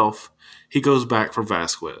himself, he goes back for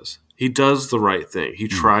Vasquez. He does the right thing. He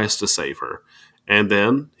tries to save her. And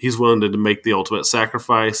then he's willing to make the ultimate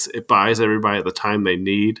sacrifice. It buys everybody the time they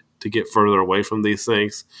need to get further away from these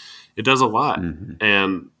things. It does a lot.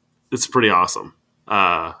 And it's pretty awesome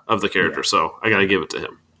of the character. So I got to give it to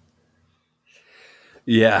him.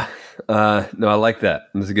 Yeah. No, I like that.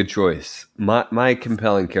 It was a good choice. My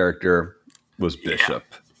compelling character was Bishop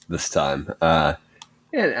this time.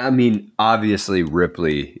 And I mean, obviously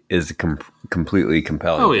Ripley is a completely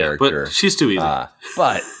compelling character. But she's too easy.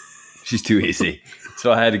 But she's too easy.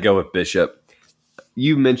 So I had to go with Bishop.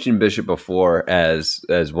 you mentioned Bishop before as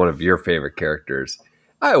one of your favorite characters.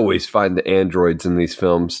 I always find the androids in these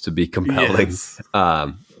films to be compelling. Yes.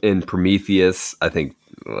 In Prometheus, I think,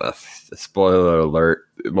 spoiler alert,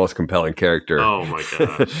 the most compelling character Oh my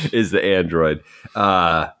gosh. is the android.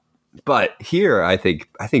 But here, I think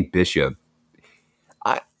Bishop,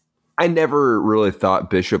 I never really thought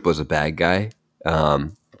Bishop was a bad guy.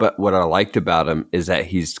 But what I liked about him is that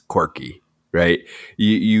he's quirky, right?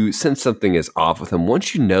 You sense something is off with him.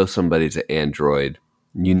 Once you know somebody's an android,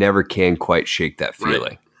 you never can quite shake that feeling.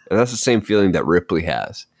 Right. And that's the same feeling that Ripley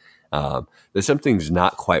has. That something's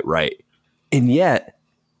not quite right. And yet,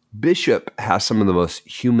 Bishop has some of the most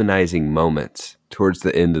humanizing moments towards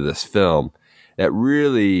the end of this film that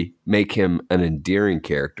really make him an endearing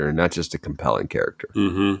character, not just a compelling character.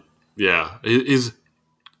 Mm-hmm. Yeah. He's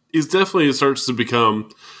definitely starts to become,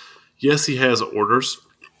 yes, he has orders,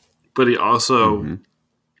 but he also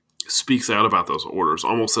speaks out about those orders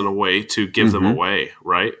almost in a way to give them away,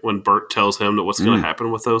 right? When Burt tells him that what's going to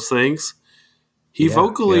happen with those things, he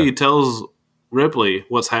vocally tells Ripley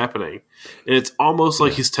what's happening. And it's almost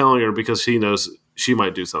like he's telling her because he knows she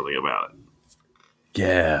might do something about it.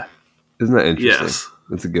 Yeah. Isn't that interesting? Yes.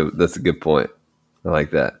 That's a good point. I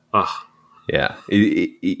like that. Yeah.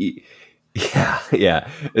 Yeah.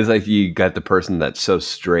 It's like you got the person that's so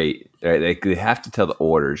straight, right? They have to tell the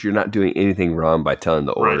orders. You're not doing anything wrong by telling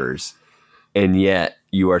the orders. And yet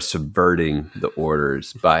you are subverting the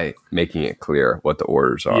orders by making it clear what the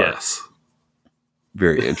orders are. Yes.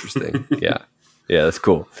 Very interesting. Yeah, that's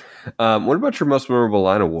cool. What about your most memorable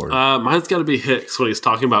line award? Mine's got to be Hicks when he's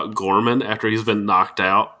talking about Gorman after he's been knocked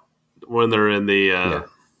out when they're in the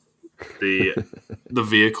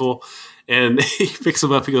vehicle, and he picks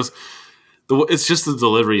him up. He goes, "It's just the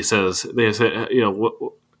delivery." He says, "They say,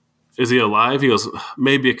 is he alive?" He goes,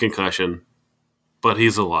 "Maybe a concussion, but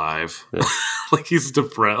he's alive." Yeah. Like he's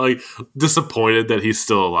depressed, like disappointed that he's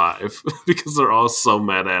still alive because they're all so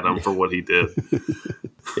mad at him for what he did.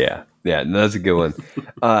 Yeah, no, that's a good one.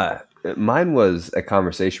 Mine was a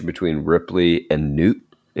conversation between Ripley and Newt,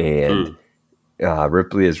 and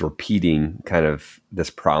Ripley is repeating kind of this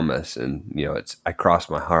promise, and it's I cross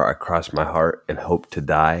my heart, and hope to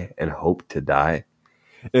die, and hope to die.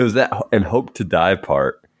 It was that and hope to die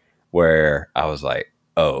part where I was like,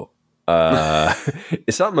 oh.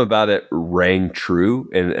 Something about it rang true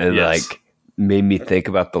and like made me think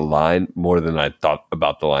about the line more than I thought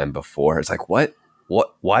about the line before. It's like, what,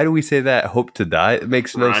 why do we say that? Hope to die? It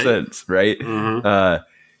makes no sense. Right.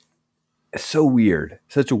 It's so weird.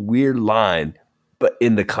 Such a weird line, but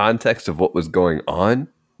in the context of what was going on,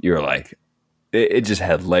 you're like, it just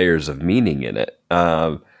had layers of meaning in it.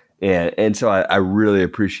 And so I really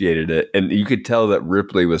appreciated it. And you could tell that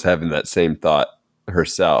Ripley was having that same thought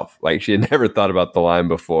herself. Like she had never thought about the line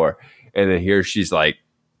before, and then here she's like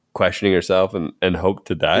questioning herself and hope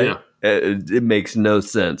to die. It makes no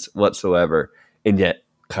sense whatsoever, and yet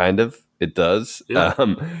kind of it does.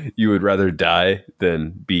 You would rather die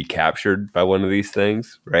than be captured by one of these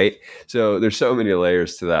things, right? So there's so many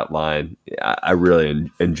layers to that line. I really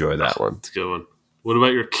enjoy that one. It's a good one. What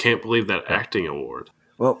about your can't believe that acting award?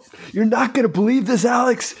 Well, you're not going to believe this,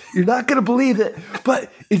 Alex. You're not going to believe it.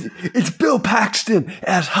 But it's Bill Paxton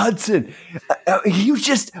as Hudson. He was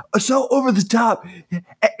just so over the top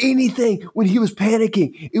at anything when he was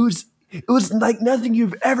panicking. It was like nothing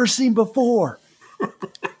you've ever seen before.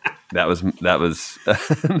 That was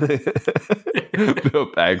Bill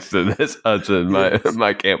Paxton as Hudson.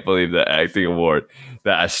 My can't believe that acting award.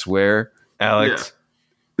 That I swear, Alex,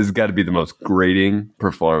 this has got to be the most grating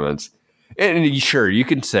performance. And sure, you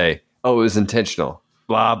can say, oh, it was intentional,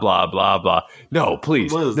 blah, blah, blah, blah. No,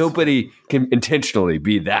 please. Nobody can intentionally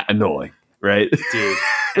be that annoying, right? Dude,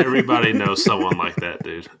 everybody knows someone like that,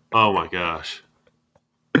 dude. Oh, my gosh.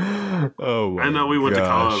 Oh, my I know we went to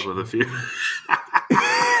college with a few.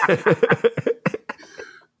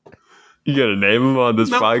 You going to name them on this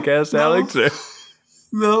podcast, Alex?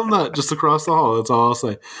 No, I'm not. Just across the hall. That's all I'll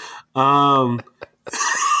say.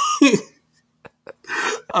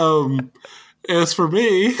 As for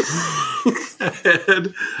me,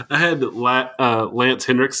 I had Lance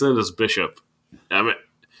Henriksen as Bishop. I mean,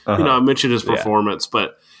 I mentioned his performance,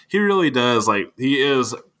 but he really does he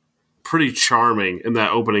is pretty charming in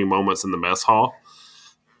that opening moments in the mess hall.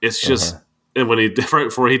 It's just and when right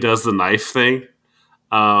before he does the knife thing,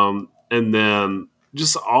 and then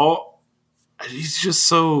he's just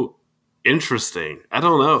so interesting. I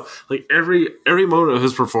don't know. Like every moment of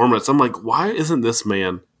his performance, I'm like, why isn't this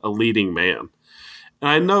man a leading man? And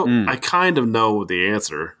I know, I kind of know the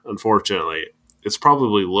answer. Unfortunately, it's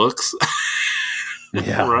probably looks.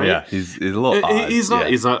 Yeah, right? Yeah, he's a little odd. He's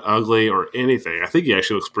not ugly or anything. I think he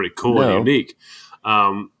actually looks pretty cool and unique.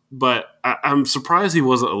 But I'm surprised he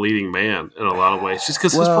wasn't a leading man in a lot of ways, just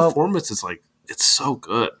because his performance is like, it's so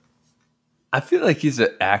good. I feel like he's an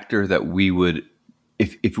actor that we would,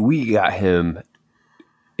 if we got him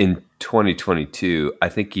in 2022, I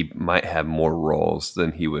think he might have more roles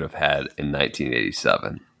than he would have had in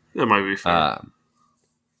 1987. That might be fair.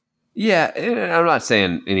 Yeah, and I'm not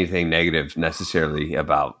saying anything negative necessarily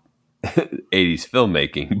about 80s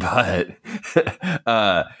filmmaking, but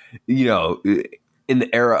in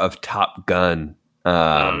the era of Top Gun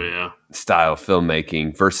style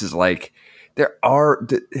filmmaking versus like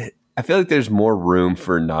I feel like there's more room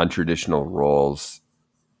for non-traditional roles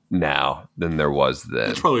now than there was then.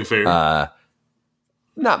 That's probably fair.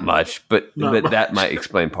 Not much, but that might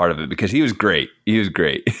explain part of it because he was great. He was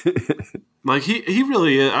great. Like he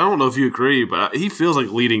really is. I don't know if you agree, but he feels like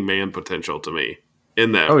leading man potential to me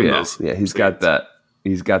in that. Oh yeah, he's got that.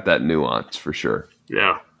 He's got that nuance for sure.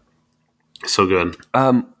 Yeah, so good.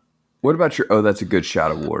 What about your That's a Good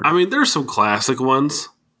Shot award? I mean, there's some classic ones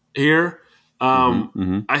here.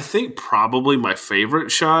 I think probably my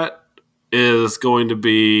favorite shot is going to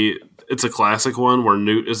be, it's a classic one where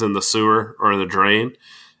Newt is in the sewer or in the drain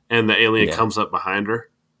and the alien comes up behind her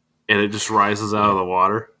and it just rises out of the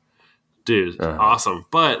water. Dude, awesome.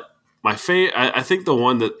 But my favorite, I think the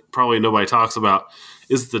one that probably nobody talks about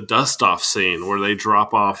is the dust off scene where they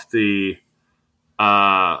drop off the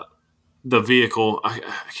vehicle. I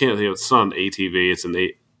can't think of, it's not an ATV, it's an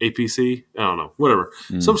APC. I don't know, whatever.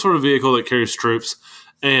 Some sort of vehicle that carries troops,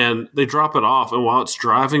 and they drop it off. And while it's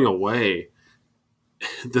driving away,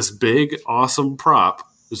 this big, awesome prop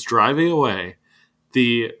is driving away.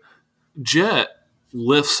 The jet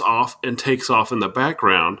lifts off and takes off in the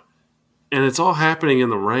background, and it's all happening in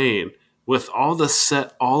the rain with all the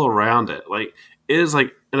set all around it. Like, it is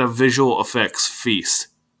like a visual effects feast.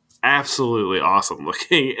 Absolutely awesome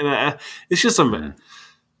looking. And it's just a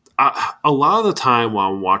lot of the time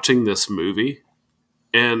while I'm watching this movie,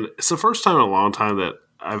 and it's the first time in a long time that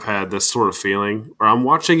I've had this sort of feeling where I'm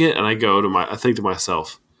watching it and I think to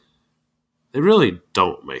myself, they really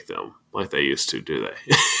don't make them like they used to, do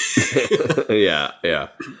they? Yeah.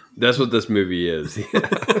 That's what this movie is.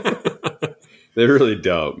 They really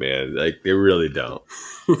don't, man. Like, they really don't.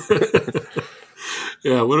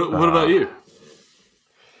 Yeah. What about you?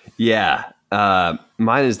 Yeah.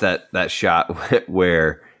 Mine is that shot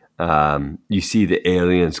where you see the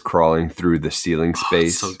aliens crawling through the ceiling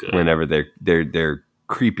space so good. Whenever they're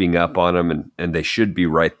creeping up on them and they should be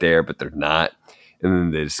right there, but they're not. And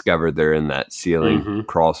then they discover they're in that ceiling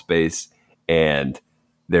crawl space and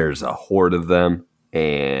there's a horde of them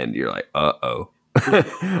and you're like,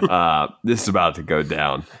 this is about to go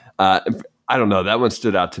down. I don't know. That one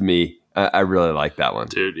stood out to me. I really like that one.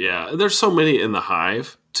 Dude, yeah. There's so many in the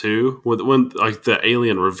hive too. When like the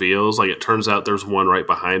alien reveals, like it turns out there's one right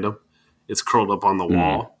behind him. It's curled up on the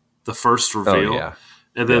wall. The first reveal. Oh, yeah.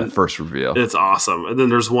 And then first reveal. It's awesome. And then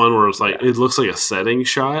there's one where it's like it looks like a setting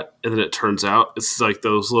shot, and then it turns out it's like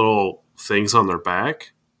those little things on their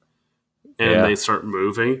back. And they start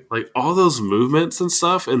moving. Like all those movements and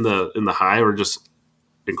stuff in the hive are just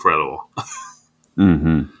incredible.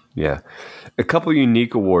 Yeah. A couple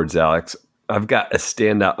unique awards, Alex. I've got a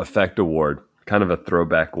standout effect award, kind of a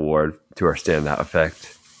throwback award to our standout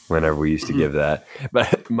effect whenever we used to give that.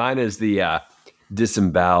 But mine is the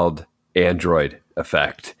disemboweled android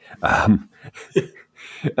effect.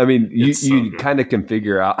 I mean, you kind of can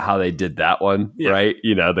figure out how they did that one, right?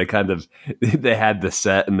 You know, they had the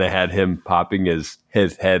set and they had him popping his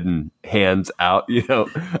head and hands out, you know,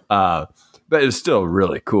 but it's still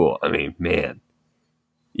really cool. I mean, man,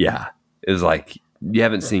 yeah, it was like you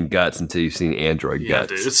haven't seen guts until you've seen android guts.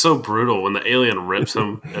 Dude, it's so brutal when the alien rips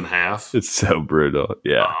him in half. It's so brutal,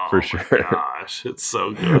 for sure. Gosh, it's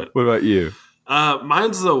so good. What about you?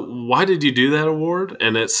 Mine's the "Why Did You Do That" award,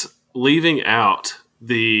 and it's leaving out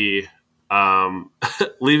the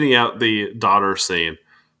daughter scene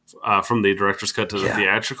from the director's cut to the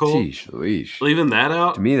theatrical. Jeez Louise. Leaving that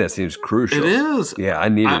out, to me, that seems crucial. It is. Yeah, I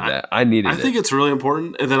needed that. I think it's really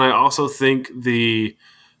important, and then I also think the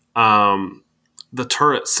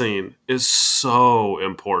turret scene is so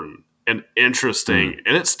important and interesting,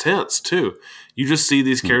 and it's tense too. You just see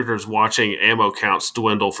these characters watching ammo counts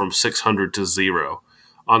dwindle from 600 to 0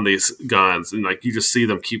 on these guns, and like you just see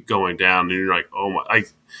them keep going down, and you're like, oh my!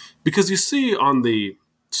 Because you see on the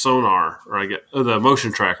sonar or the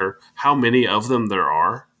motion tracker how many of them there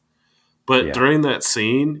are, but during that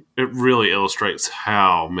scene, it really illustrates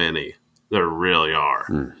how many there really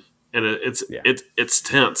are. and it's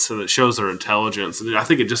tense, and it shows their intelligence, and I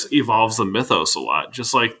think it just evolves the mythos a lot,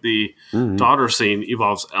 just like the daughter scene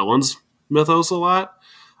evolves Ellen's mythos a lot.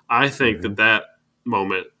 I think that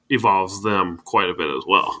moment evolves them quite a bit as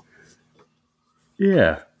well.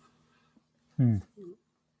 Yeah.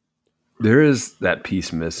 There is that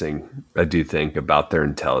piece missing, I do think, about their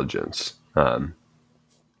intelligence.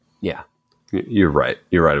 Yeah, you're right.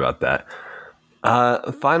 You're right about that.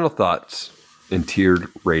 Final thoughts and tiered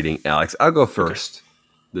rating, Alex. I'll go first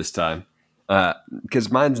this time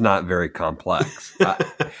because mine's not very complex.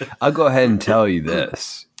 I'll go ahead and tell you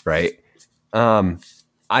this, right?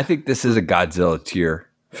 I think this is a Godzilla tier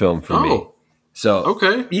film for me. So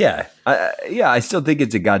I still think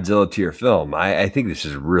it's a Godzilla tier film. I think this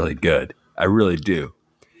is really good. I really do.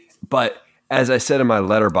 But as I said in my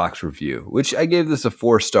Letterboxd review, which I gave this a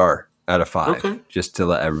 4-star out of 5, just to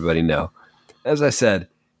let everybody know. As I said,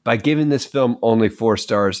 by giving this film only 4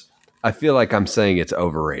 stars, I feel like I'm saying it's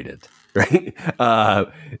overrated, right?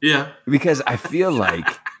 Because I feel like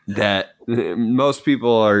that most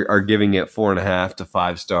people are giving it 4.5 to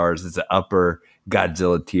 5 stars. It's an upper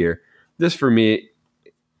Godzilla tier. This, for me,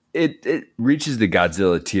 it reaches the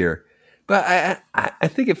Godzilla tier, but I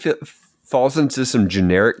think it falls into some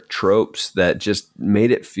generic tropes that just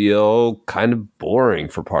made it feel kind of boring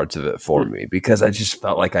for parts of it for me, because I just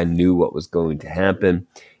felt like I knew what was going to happen,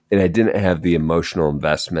 and I didn't have the emotional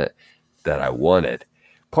investment that I wanted.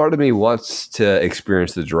 Part of me wants to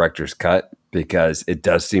experience the director's cut because it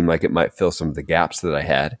does seem like it might fill some of the gaps that I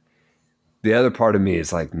had. The other part of me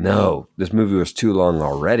is like, no, this movie was too long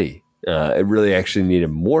already. It really actually needed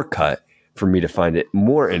more cut for me to find it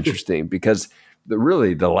more interesting, because the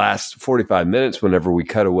last 45 minutes, whenever we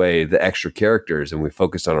cut away the extra characters and we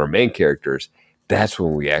focused on our main characters, that's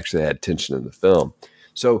when we actually had tension in the film.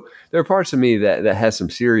 So there are parts of me that has some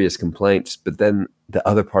serious complaints, but then the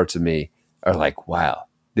other parts of me are like, wow,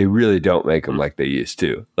 they really don't make them like they used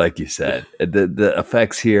to. Like you said, the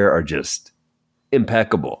effects here are just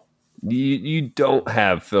impeccable. You don't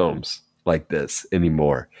have films like this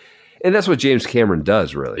anymore. And that's what James Cameron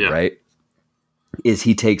does, really, right? Is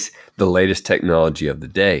he takes the latest technology of the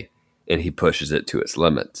day and he pushes it to its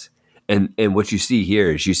limits. And what you see here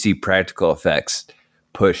is you see practical effects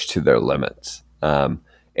pushed to their limits. And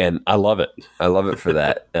I love it. I love it for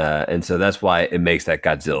that. And so that's why it makes that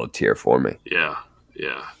Godzilla tier for me. Yeah.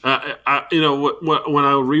 When I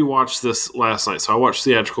rewatched this last night, so I watched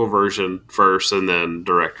the theatrical version first and then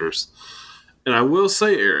director's. And I will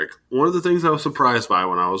say, Eric, one of the things I was surprised by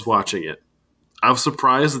when I was watching it, I was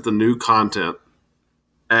surprised that the new content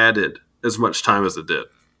added as much time as it did,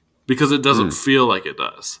 because it doesn't feel like it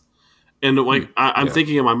does. And I'm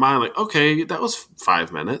thinking in my mind, like, okay, that was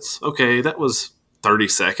 5 minutes. Okay, that was 30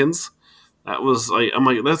 seconds. That was like, I'm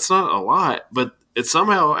like, that's not a lot, but it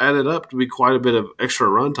somehow added up to be quite a bit of extra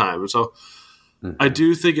runtime. And so I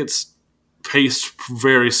do think it's paced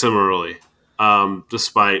very similarly.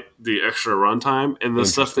 Despite the extra runtime, and the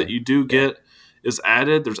stuff that you do get is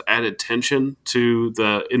added. There's added tension to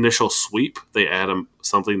the initial sweep. They add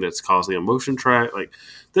something that's causing a motion track. Like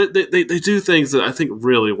they do things that I think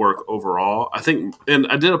really work overall. I think, and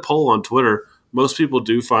I did a poll on Twitter. Most people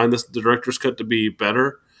do find the director's cut to be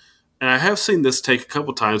better, and I have seen this take a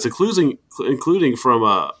couple times, including from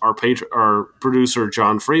our producer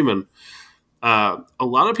John Freeman. A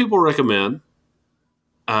lot of people recommend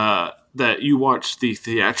that you watch the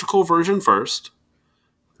theatrical version first,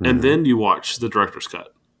 and then you watch the director's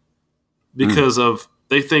cut, because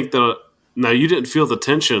they think that now you didn't feel the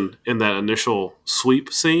tension in that initial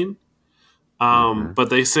sweep scene, but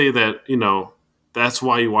they say that that's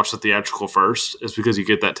why you watch the theatrical first, is because you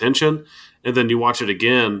get that tension, and then you watch it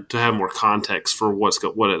again to have more context for what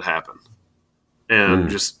had happened, and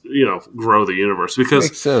just grow the universe.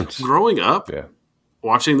 Because growing up,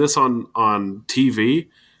 watching this on TV.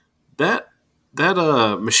 That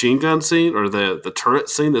machine gun scene, or the turret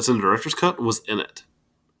scene that's in the director's cut, was in it,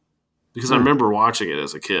 because I remember watching it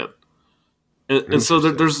as a kid, and so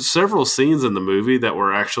there's several scenes in the movie that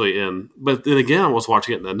were actually in. But then again, I was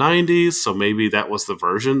watching it in the 90s, so maybe that was the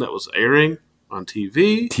version that was airing on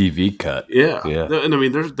TV. TV cut, yeah. And I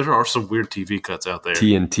mean, there are some weird TV cuts out there.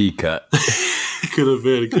 TNT cut, could have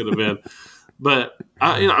been. But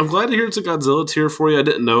I'm glad to hear it's a Godzilla tier for you. I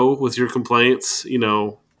didn't know with your complaints,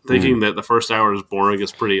 thinking that the first hour is boring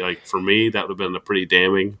is pretty, like, for me, that would have been a pretty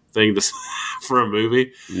damning thing for a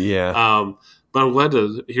movie. Yeah. But I'm glad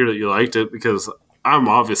to hear that you liked it, because I'm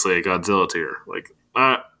obviously a Godzilla tier. Like,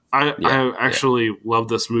 I actually love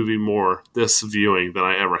this movie more this viewing than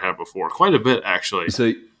I ever have before. Quite a bit, actually.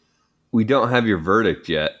 So we don't have your verdict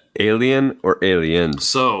yet. Alien or Aliens?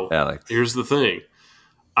 So, Alex, here's the thing.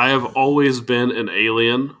 I have always been an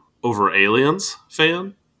Alien over Aliens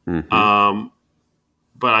fan. Mm-hmm.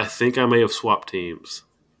 But I think I may have swapped teams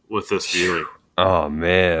with this viewing. Oh,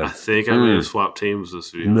 man. I think I may have swapped teams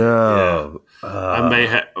this viewing. No. Yeah. I may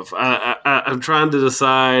have. I'm trying to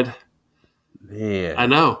decide. Man. I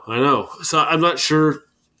know. So I'm not sure.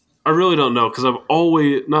 I really don't know because I've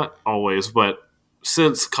always, not always, but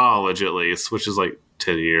since college at least, which is like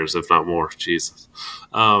 10 years, if not more. Jesus.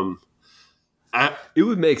 It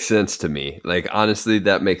would make sense to me. Like, honestly,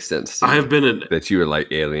 that makes sense to me. I have been that you would like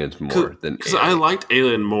Aliens more than Because I liked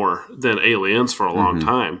Alien more than Aliens for a long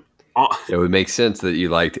time. It would make sense that you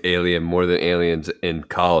liked Alien more than Aliens in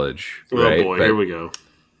college. Right? Oh, boy. Here we go.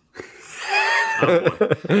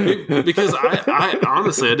 Because I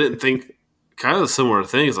honestly, I didn't think kind of similar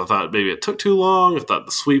things. I thought maybe it took too long. I thought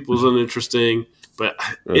the sweep was uninteresting. But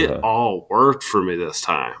it all worked for me this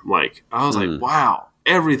time. Like, I was like, wow.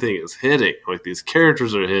 Everything is hitting. Like, these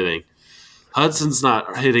characters are hitting. Hudson's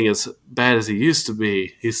not hitting as bad as he used to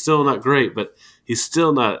be. He's still not great, but he's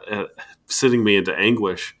still not sending me into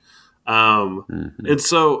anguish. And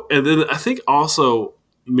then I think also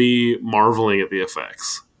me marveling at the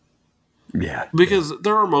effects. Yeah. Because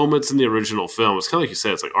there are moments in the original film, it's kind of like you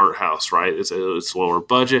said, it's like art house, right? It's lower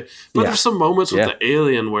budget. But there's some moments with the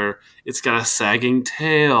alien where it's got a sagging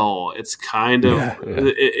tail. It's kind of,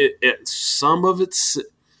 some of it's,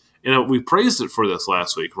 we praised it for this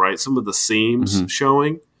last week, right? Some of the seams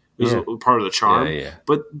showing is part of the charm.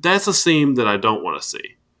 But that's a seam that I don't want to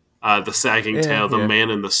see. The sagging tail, the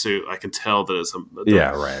man in the suit, I can tell that it's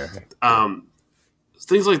right.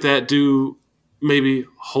 Things like that do maybe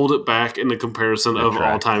hold it back in the comparison of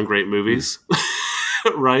all-time great movies,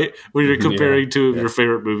 right? When you're comparing two of your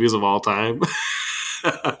favorite movies of all time.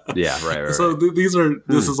 Right. So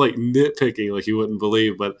this is like nitpicking like you wouldn't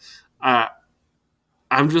believe, but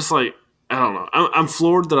I'm just like, I don't know. I'm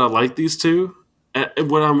floored that I like these two. And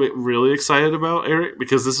what I'm really excited about, Eric,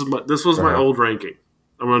 because this was my old ranking.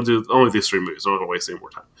 I'm going to do only these three movies. I'm not going to waste any more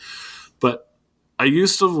time. But I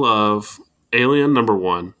used to love Alien number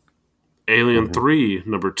 1, Alien 3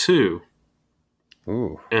 number 2,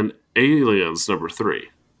 and Aliens number 3.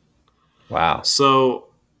 Wow. So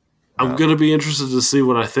I'm going to be interested to see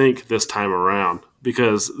what I think this time around.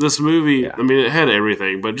 Because this movie, I mean, it had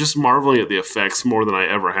everything, but just marveling at the effects more than I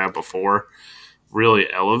ever have before really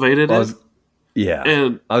elevated it.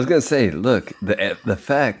 And I was going to say, look, the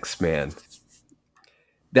effects, man,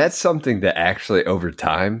 that's something that actually over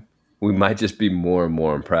time we might just be more and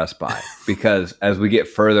more impressed by. Because as we get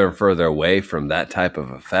further and further away from that type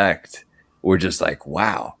of effect, we're just like,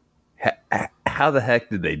 wow, how the heck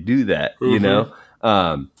did they do that? You know?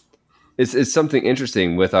 It's something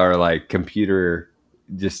interesting with our like computer,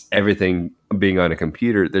 just everything being on a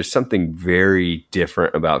computer. There's something very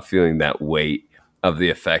different about feeling that weight of the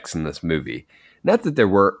effects in this movie. Not that there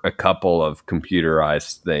were a couple of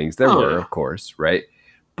computerized things. There were, of course, right?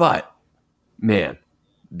 But, man,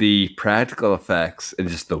 the practical effects and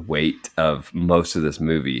just the weight of most of this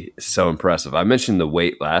movie is so impressive. I mentioned the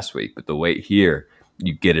weight last week, but the weight here,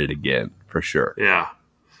 you get it again, for sure. Yeah.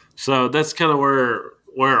 So that's kind of where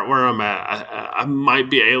I'm at. I might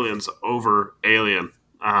be Aliens over Alien.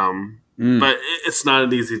 But it's not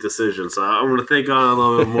an easy decision, so I'm going to think on it a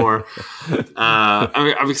little bit more.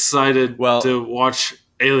 I'm excited to watch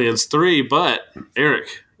Aliens 3, but Eric,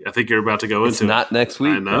 I think you're about to go into it. It's not next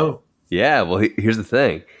week. I know. Yeah, well, here's the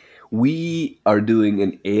thing. We are doing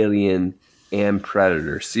an Alien and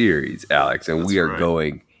Predator series, Alex, and we are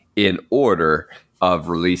going in order of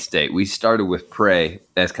release date. We started with Prey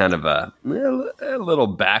as kind of a little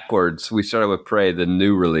backwards. We started with Prey, the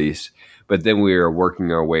new release, but then we are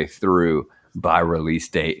working our way through by release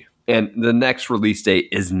date. And the next release date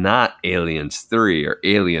is not Aliens 3 or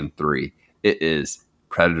Alien 3. It is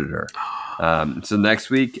Predator. So next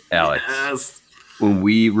week, Alex, when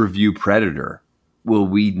we review Predator, will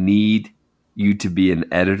we need you to be an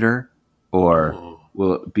editor, or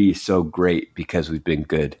will it be so great because we've been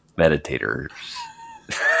good meditators?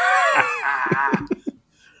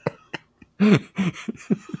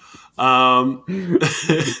 Wow.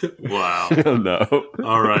 No.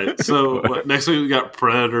 All right. So next week we got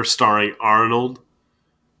Predator starring Arnold.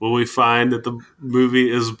 Will we find that the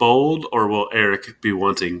movie is bold, or will Eric be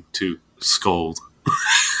wanting to scold?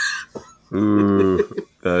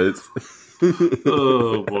 Nice.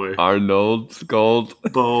 Oh boy. Arnold scold.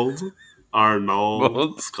 Bold.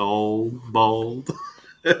 Arnold scold. Bold.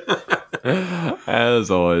 As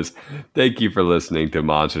always, thank you for listening to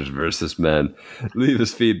Monsters vs. Men. Leave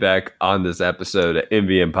us feedback on this episode at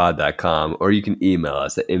mvmpod.com, or you can email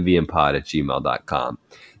us at mvmpod@gmail.com.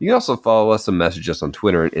 You can also follow us and message us on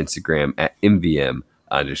Twitter and Instagram at mvm_pod.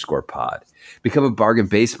 MVMpod_pod. Become a bargain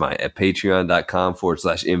basement at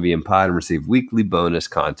patreon.com/MVMpod and receive weekly bonus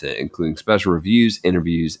content, including special reviews,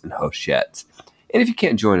 interviews, and host chats. And if you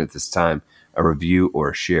can't join at this time, a review or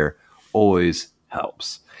a share always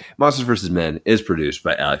helps. Monsters vs. Men is produced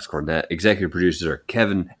by Alex Cornett. Executive producers are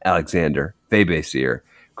Kevin Alexander, Faye Basier,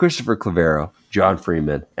 Christopher Clavero, John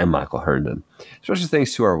Freeman, and Michael Herndon. Special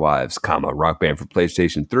thanks to our wives, Rock Band for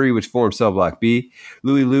PlayStation 3, which formed Cell Block B,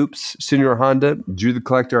 Louis Loops, Senior Honda, Drew the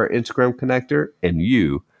Collector, our Instagram connector, and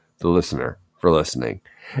you, the listener, for listening.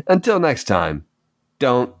 Until next time,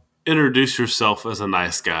 don't introduce yourself as a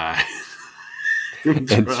nice guy. and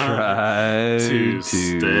try to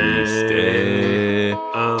stay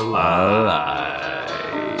alive.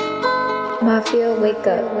 Mafia, wake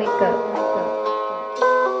up, wake up.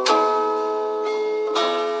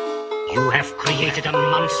 You have created a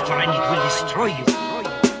monster and it will destroy you.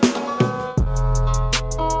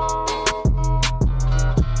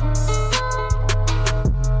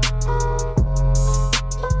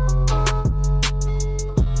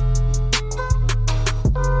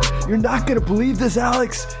 You're not going to believe this,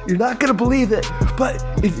 Alex. You're not going to believe it. But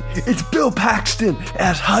it's Bill Paxton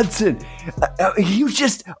as Hudson. He was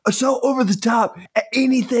just so over the top at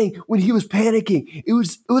anything when he was panicking. It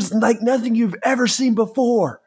was like nothing you've ever seen before.